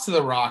props to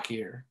the Rock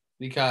here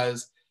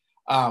because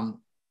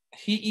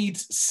he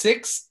eats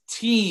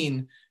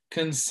 16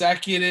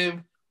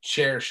 consecutive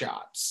chair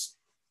shots.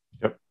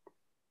 Yep.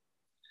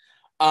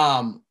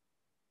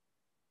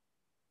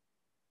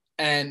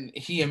 And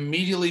he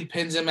immediately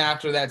pins him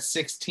after that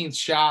 16th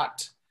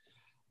shot.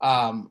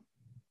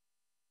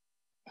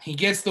 He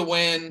gets the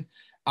win.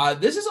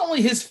 This is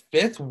only his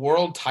 5th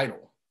world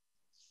title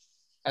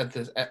at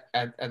this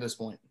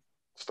point.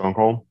 Stone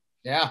Cold?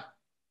 Yeah.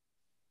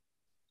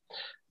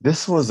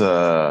 This was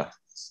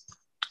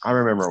I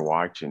remember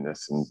watching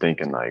this and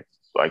thinking like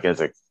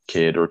as a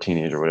kid or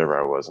teenager, whatever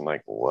I was, I'm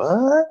like,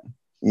 what?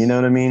 You know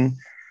what I mean?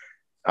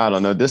 I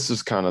don't know. This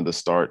was kind of the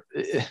start.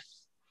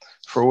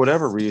 For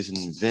whatever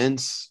reason,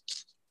 Vince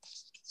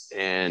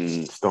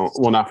and Stone.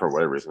 Well, not for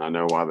whatever reason. I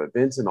know why, but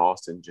Vince and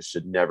Austin just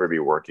should never be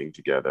working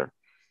together.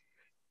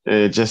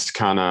 It just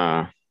kind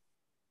of,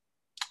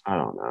 I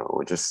don't know.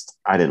 It just,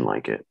 I didn't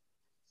like it.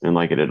 Didn't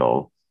like it at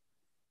all.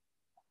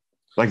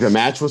 Like the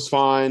match was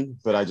fine,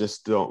 but I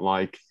just don't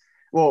like.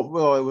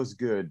 Well, it was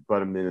good,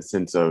 but I'm in a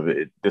sense of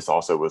it. This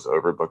also was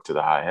overbooked to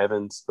the high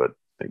heavens, but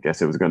I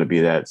guess it was going to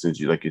be that since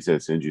you, like you said,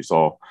 as soon as you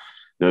saw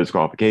no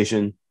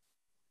disqualification.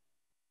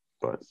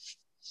 But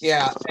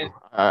Yeah,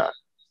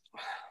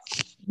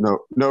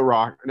 no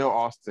Rock, no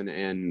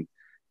Austin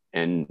and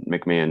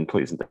McMahon.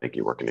 Please and thank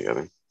you working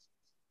together.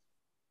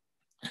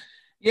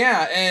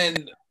 yeah,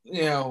 and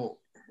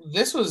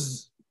this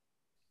was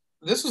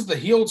the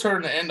heel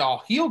turn to end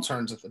all heel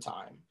turns at the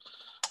time.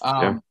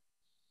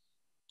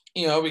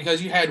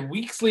 Because you had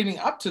weeks leading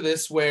up to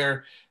this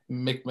where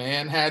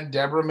McMahon had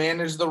Deborah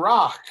manage The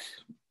Rock.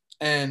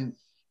 And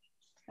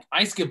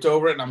I skipped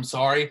over it, and I'm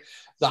sorry.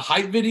 The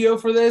hype video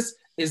for this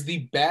is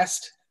the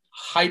best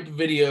hype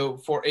video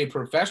for a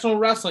professional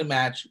wrestling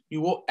match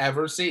you will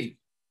ever see.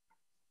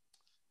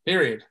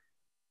 Period.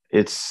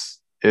 It's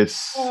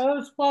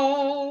God.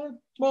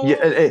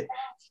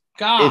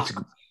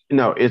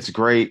 It's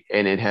great,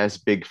 and it has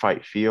big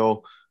fight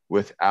feel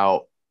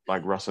without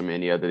like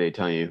WrestleMania that they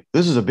tell you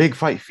this is a big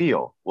fight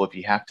feel. Well, if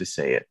you have to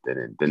say it,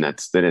 then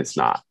it's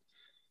not.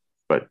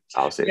 But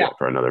I'll say that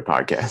for another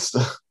podcast.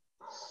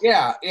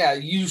 Yeah.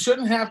 You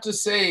shouldn't have to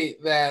say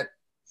that.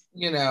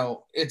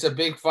 It's a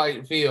big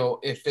fight feel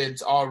if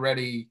it's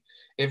going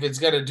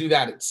to do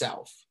that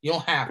itself. You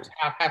don't have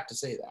to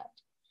say that.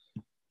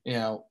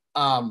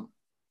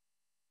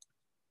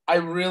 I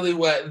really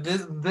went.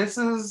 This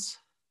is.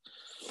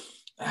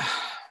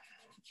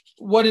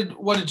 What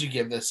did you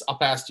give this? I'll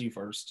pass to you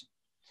first.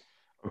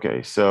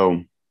 Okay,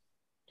 so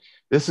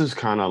this is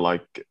kind of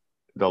like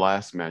the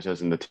last match,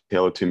 as in the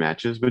tale of two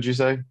matches. Would you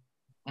say?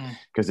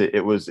 Because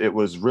it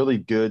was really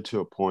good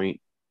to a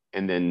point,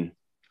 and then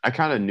I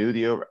kind of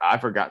knew I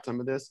forgot some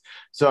of this.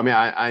 So I mean,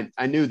 I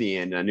knew the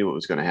end, and I knew what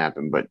was going to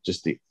happen, but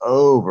just the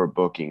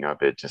overbooking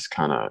of it just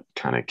kind of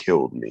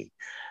killed me.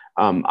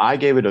 I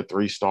gave it a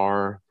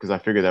 3-star because I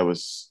figured that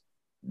was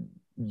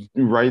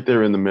right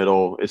there in the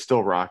middle. It's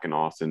still Rock and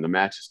Austin. The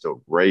match is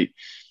still great,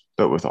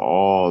 but with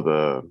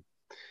all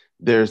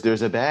there's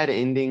a bad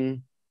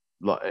ending.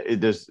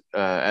 There's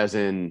as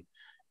in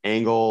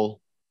Angle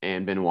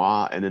and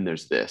Benoit, and then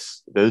there's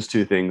this. Those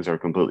two things are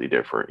completely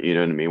different. You know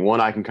what I mean? One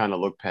I can kind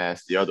of look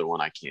past, the other one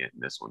I can't in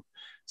this one.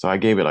 So I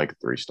gave it like a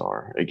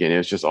 3-star. Again, it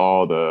was just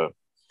all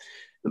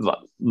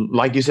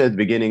like you said at the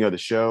beginning of the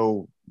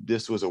show,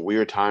 this was a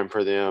weird time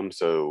for them.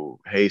 So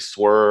hey,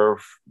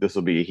 Swerve, this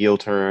will be a heel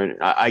turn.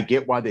 I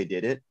get why they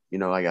did it.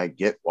 Like I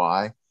get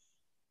why.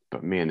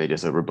 But man, they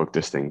just overbooked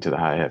this thing to the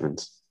high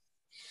heavens.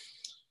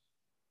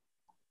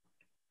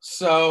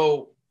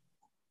 So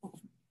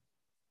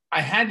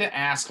I had to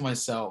ask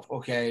myself,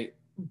 okay,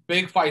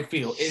 big fight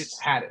feel, it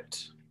had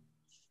it.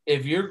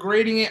 If you're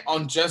grading it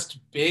on just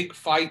big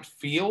fight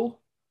feel,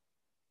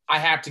 I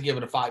have to give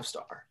it a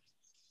 5-star.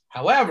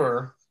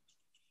 However,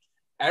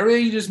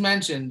 everything you just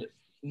mentioned,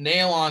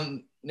 nail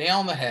on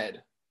the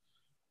head.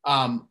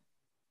 I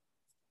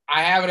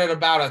have it at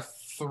about a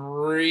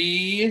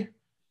 3,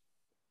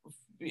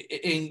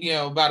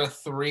 about a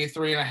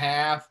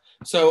 3.5.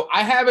 So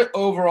I have it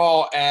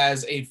overall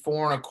as a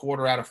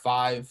 4.25 out of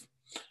 5.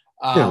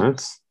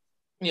 That's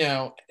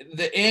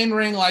the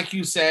in-ring, like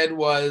you said,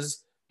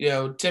 was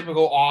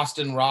typical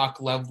Austin Rock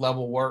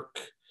level work.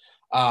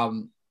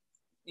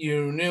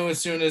 You knew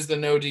as soon as the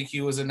no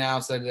DQ was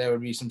announced that there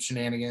would be some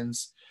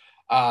shenanigans.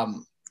 I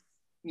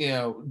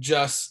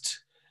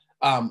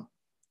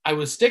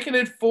was sticking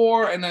at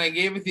 4, and then I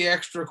gave it the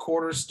extra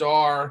 1/4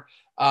 star.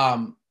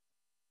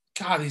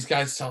 God, these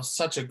guys tell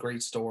such a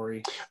great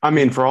story. I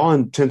mean, for all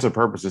intents and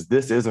purposes,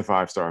 this is a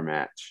 5-star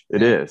match.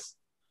 It is.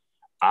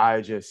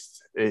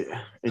 It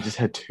just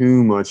had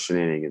too much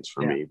shenanigans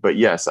for me. But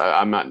yes,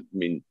 I'm not. I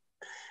mean,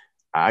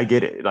 I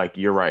get it. Like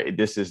you're right.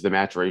 This is the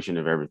maturation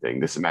of everything.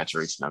 This is a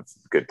maturation of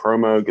good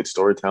promo, good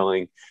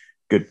storytelling,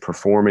 good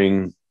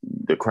performing.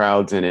 The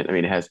crowd's in it. I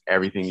mean, it has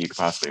everything you could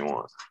possibly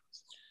want.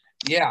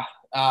 Yeah.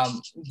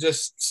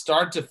 Just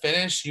start to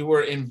finish, you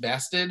were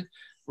invested.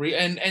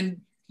 That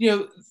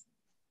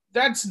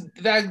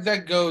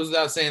goes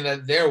without saying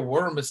that there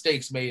were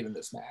mistakes made in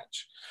this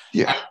match.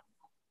 Yeah.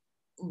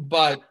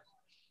 But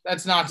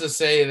that's not to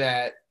say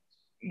that,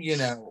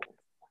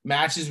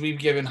 matches we've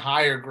given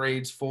higher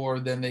grades for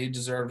than they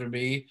deserve to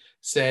be,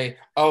 say,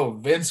 oh,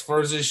 Vince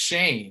versus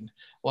Shane.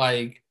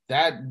 Like,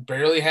 that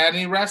barely had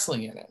any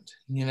wrestling in it,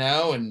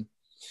 and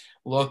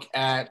look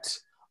at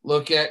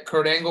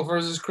Kurt Angle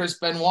versus Chris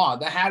Benoit.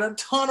 That had a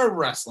ton of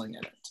wrestling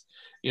in it,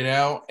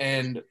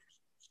 and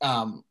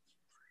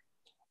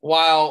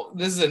while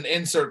this is an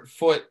insert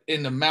foot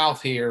in the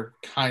mouth here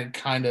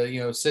kind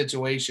of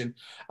situation,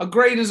 a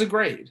grade is a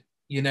grade.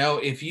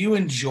 If you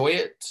enjoy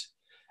it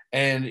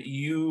and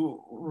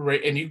you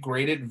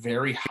grade it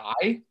very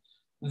high,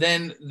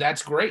 then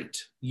that's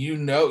great. You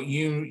know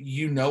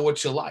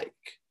what you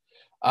like.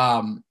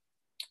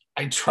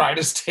 I try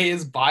to stay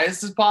as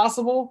biased as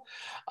possible.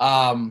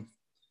 The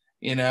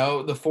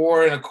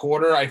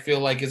 4.25 I feel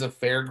like is a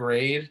fair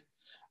grade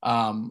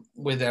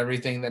with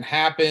everything that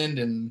happened.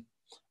 And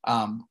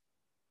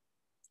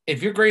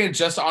if you're graded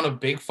just on a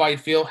big fight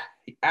feel,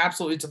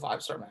 absolutely it's a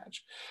 5-star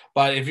match.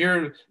 But if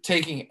you're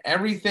taking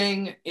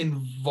everything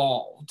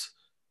involved,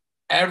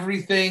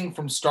 everything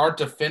from start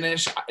to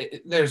finish,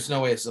 there's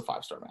no way it's a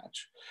 5-star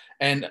match.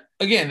 And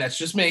again, that's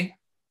just me.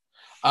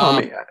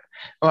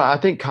 I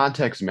think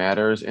context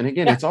matters, and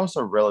again, it's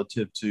also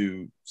relative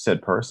to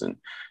said person.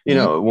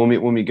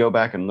 When we go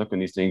back and look at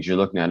these things, you're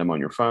looking at them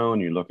on your phone,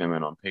 you're looking at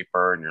them on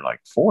paper, and you're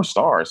like 4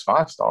 stars,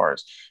 5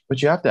 stars,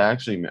 but you have to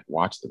actually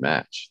watch the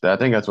match. I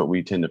think that's what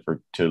we tend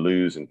to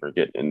lose and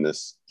forget in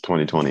this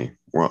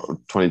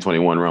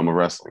 2021 realm of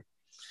wrestling.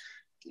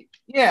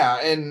 Yeah,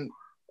 and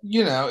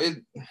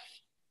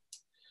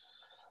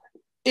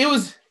it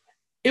was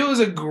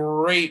a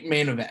great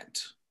main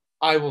event.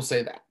 I will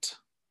say that.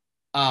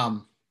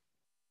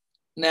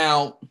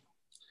 Now,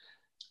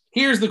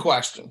 here's the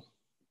question.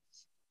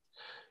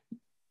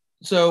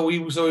 So we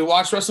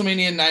watched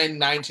WrestleMania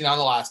 19 on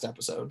the last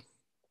episode.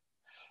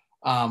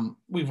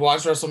 We've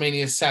watched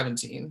WrestleMania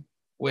 17,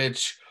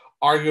 which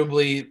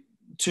arguably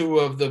two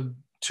of the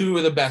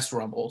best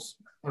Rumbles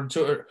or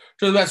two of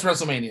the best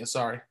WrestleMania.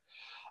 Sorry.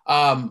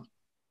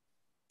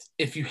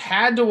 If you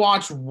had to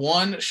watch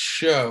one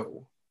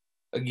show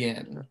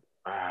again,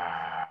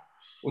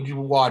 would you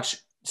watch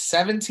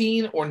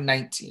 17 or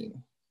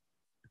 19?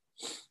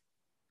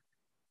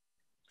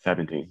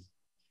 17.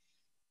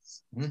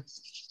 Mm-hmm.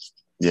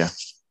 Yeah.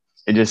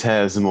 It just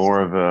has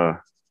more of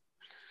a,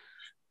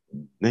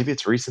 maybe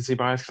it's recency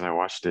bias because I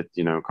watched it,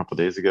 a couple of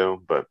days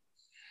ago, but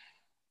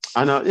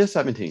I know it's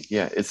 17.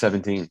 Yeah, it's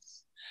 17.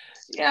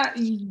 Yeah.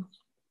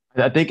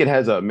 I think it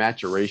has a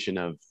maturation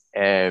of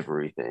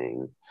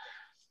everything.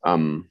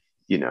 And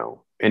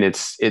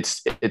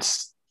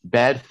it's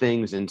bad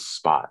things in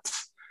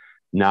spots,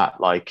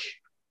 not like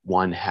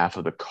one half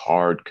of the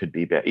card could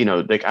be bad.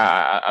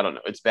 I don't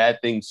know. It's bad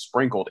things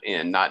sprinkled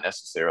in, not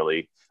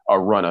necessarily a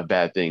run of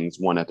bad things,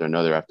 one after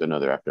another, after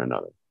another, after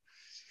another.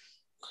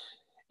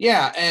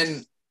 Yeah,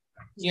 and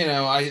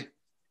the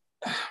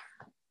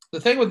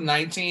thing with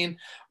 19,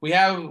 we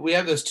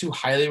have those 2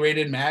 highly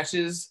rated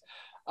matches.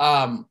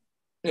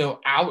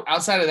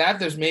 Outside of that,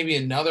 there's maybe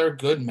another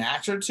good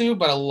match or two,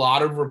 but a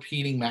lot of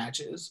repeating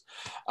matches.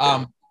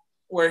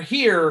 Where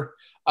here,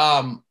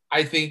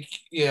 I think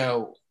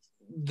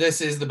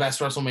this is the best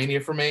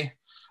WrestleMania for me.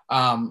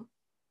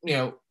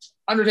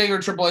 Undertaker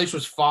Triple H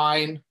was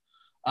fine.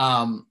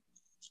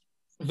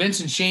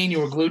 Vince and Shane, you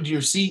were glued to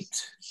your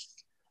seat,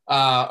 you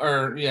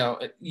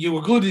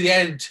were glued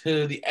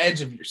to the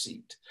edge of your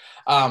seat.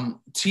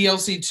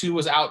 TLC 2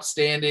 was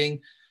outstanding.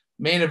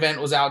 Main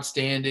event was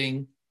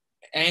outstanding.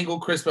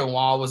 Angle Chris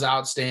Benoit was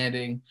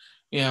outstanding.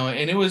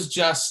 And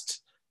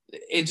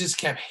it just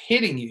kept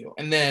hitting you.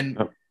 And then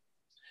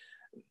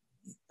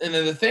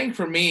the thing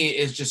for me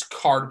is just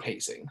card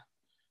pacing,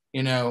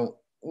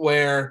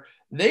 where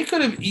they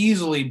could have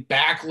easily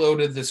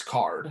backloaded this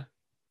card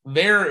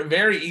very,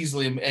 very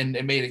easily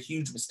and made a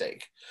huge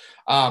mistake.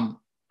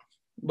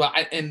 But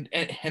I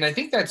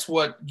think that's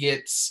what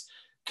gets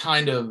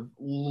kind of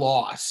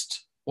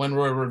lost when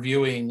we're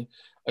reviewing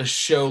a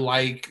show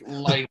like a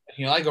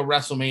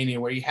WrestleMania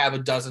where you have a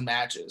dozen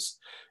matches,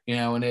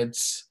 and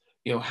it's,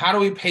 how do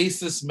we pace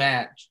this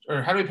match,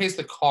 or how do we pace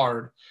the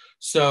card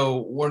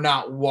so we're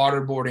not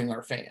waterboarding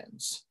our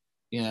fans,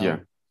 Yeah.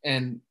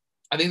 And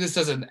I think this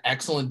does an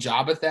excellent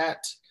job at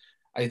that.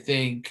 I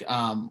think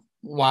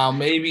while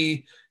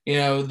maybe,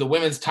 the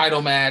women's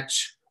title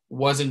match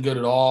wasn't good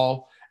at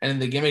all,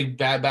 and the gimmick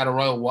battle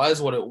royal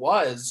was what it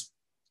was,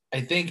 I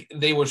think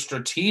they were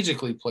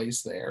strategically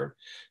placed there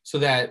so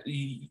that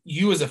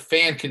you as a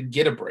fan could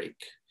get a break.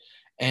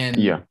 And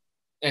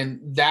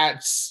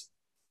that's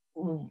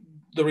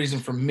the reason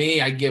for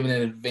me, I give it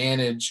an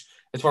advantage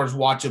as far as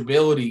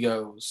watchability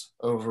goes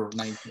over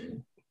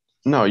 19.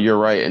 No, you're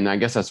right. And I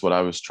guess that's what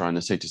I was trying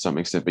to say to some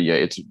extent. But yeah,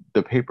 it's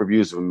the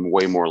pay-per-views are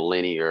way more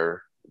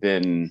linear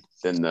than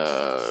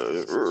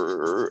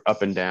the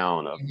up and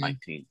down of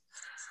 19.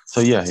 So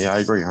yeah, I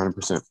agree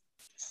 100%.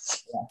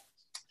 Yeah.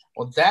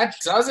 Well, that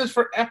does it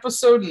for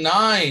episode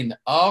 9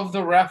 of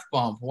the Ref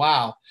Bump.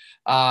 Wow.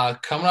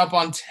 Coming up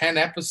on 10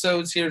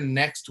 episodes here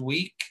next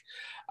week.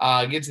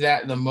 Get to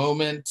that in a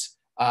moment.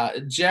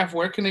 Jeff,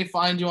 where can they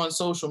find you on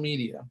social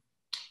media?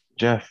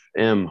 Jeff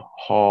M.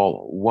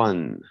 Hall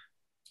 1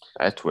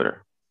 at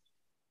Twitter.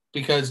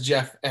 Because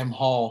Jeff M.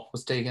 Hall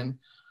was taken.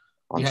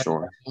 I'm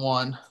sure.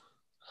 1.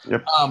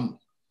 Yep.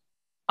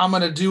 I'm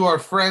going to do our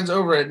friends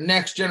over at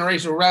Next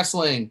Generation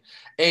Wrestling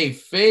a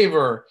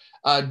favor.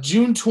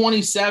 June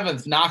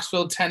 27th,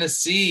 Knoxville,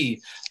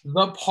 Tennessee.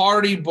 The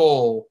Party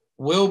Bowl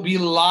will be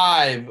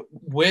live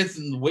with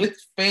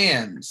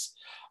fans.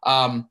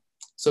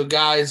 So,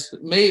 guys,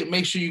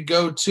 make sure you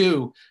go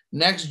to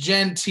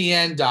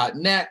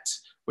nextgentn.net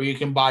where you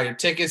can buy your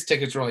tickets.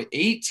 Tickets are only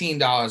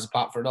 $18 a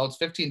pop for adults,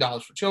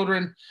 $15 for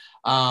children.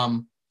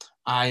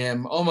 I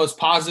am almost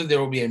positive there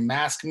will be a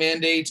mask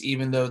mandate,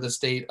 even though the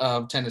state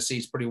of Tennessee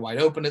is pretty wide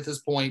open at this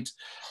point.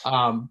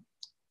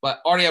 But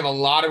already have a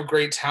lot of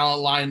great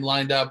talent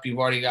lined up. You've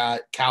already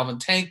got Calvin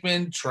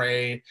Tankman,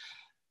 Trey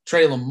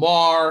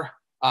Lamar.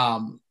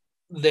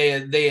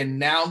 They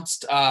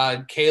announced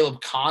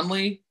Caleb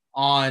Conley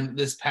on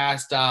this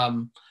past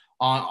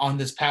on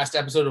this past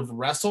episode of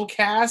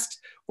WrestleCast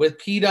with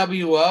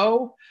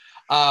PWO,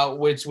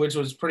 which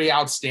was pretty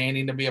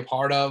outstanding to be a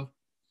part of.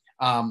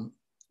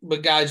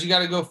 But guys, you got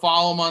to go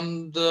follow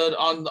them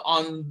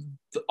on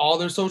all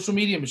their social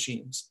media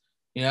machines.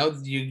 You know,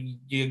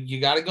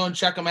 you got to go and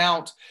check them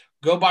out.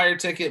 Go buy your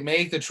ticket,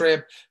 make the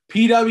trip.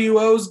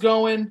 PWO's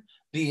going.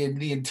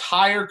 The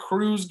entire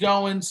crew's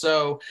going.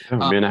 So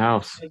be in the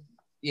house.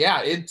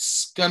 Yeah,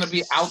 it's gonna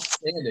be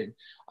outstanding.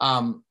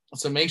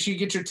 So make sure you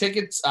get your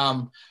tickets.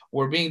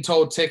 We're being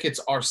told tickets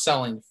are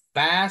selling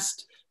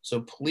fast,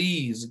 so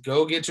please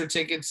go get your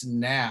tickets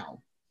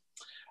now.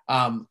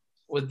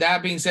 With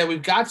that being said,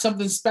 we've got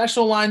something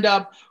special lined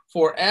up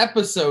for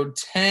episode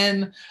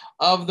 10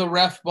 of the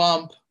Ref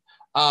Bump.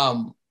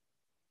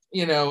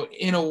 You know,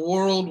 in a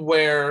world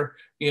where,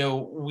 you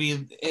know,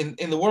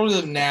 in the world we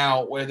live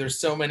now, where there's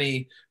so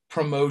many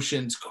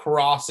promotions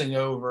crossing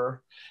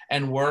over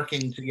and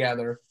working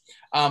together.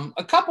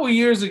 A couple of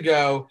years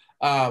ago,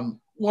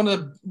 one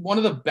of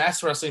the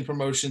best wrestling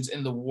promotions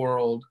in the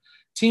world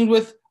teamed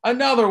with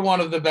another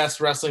one of the best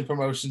wrestling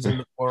promotions in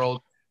the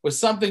world with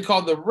something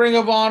called the Ring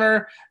of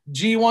Honor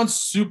G1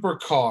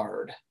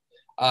 Supercard.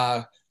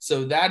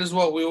 So that is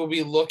what we will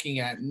be looking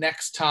at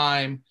next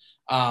time.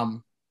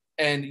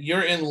 And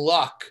you're in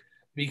luck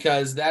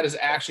because that is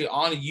actually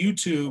on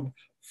YouTube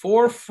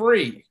for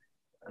free.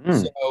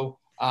 So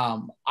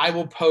I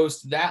will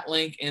post that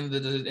link in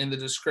the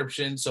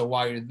description. So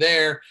while you're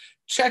there,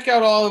 check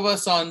out all of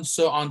us on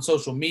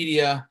social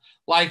media,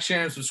 like,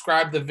 share, and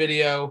subscribe to the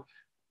video.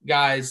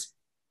 Guys,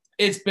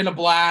 it's been a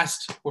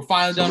blast. We're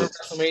finally done with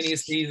WrestleMania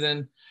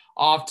season,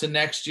 off to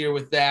next year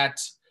with that.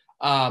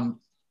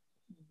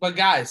 But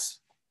guys,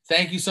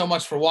 thank you so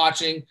much for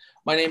watching.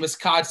 My name is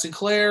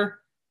Sinclair.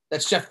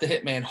 That's Jeff the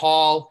Hitman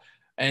Hall,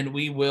 and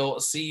we will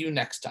see you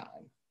next time.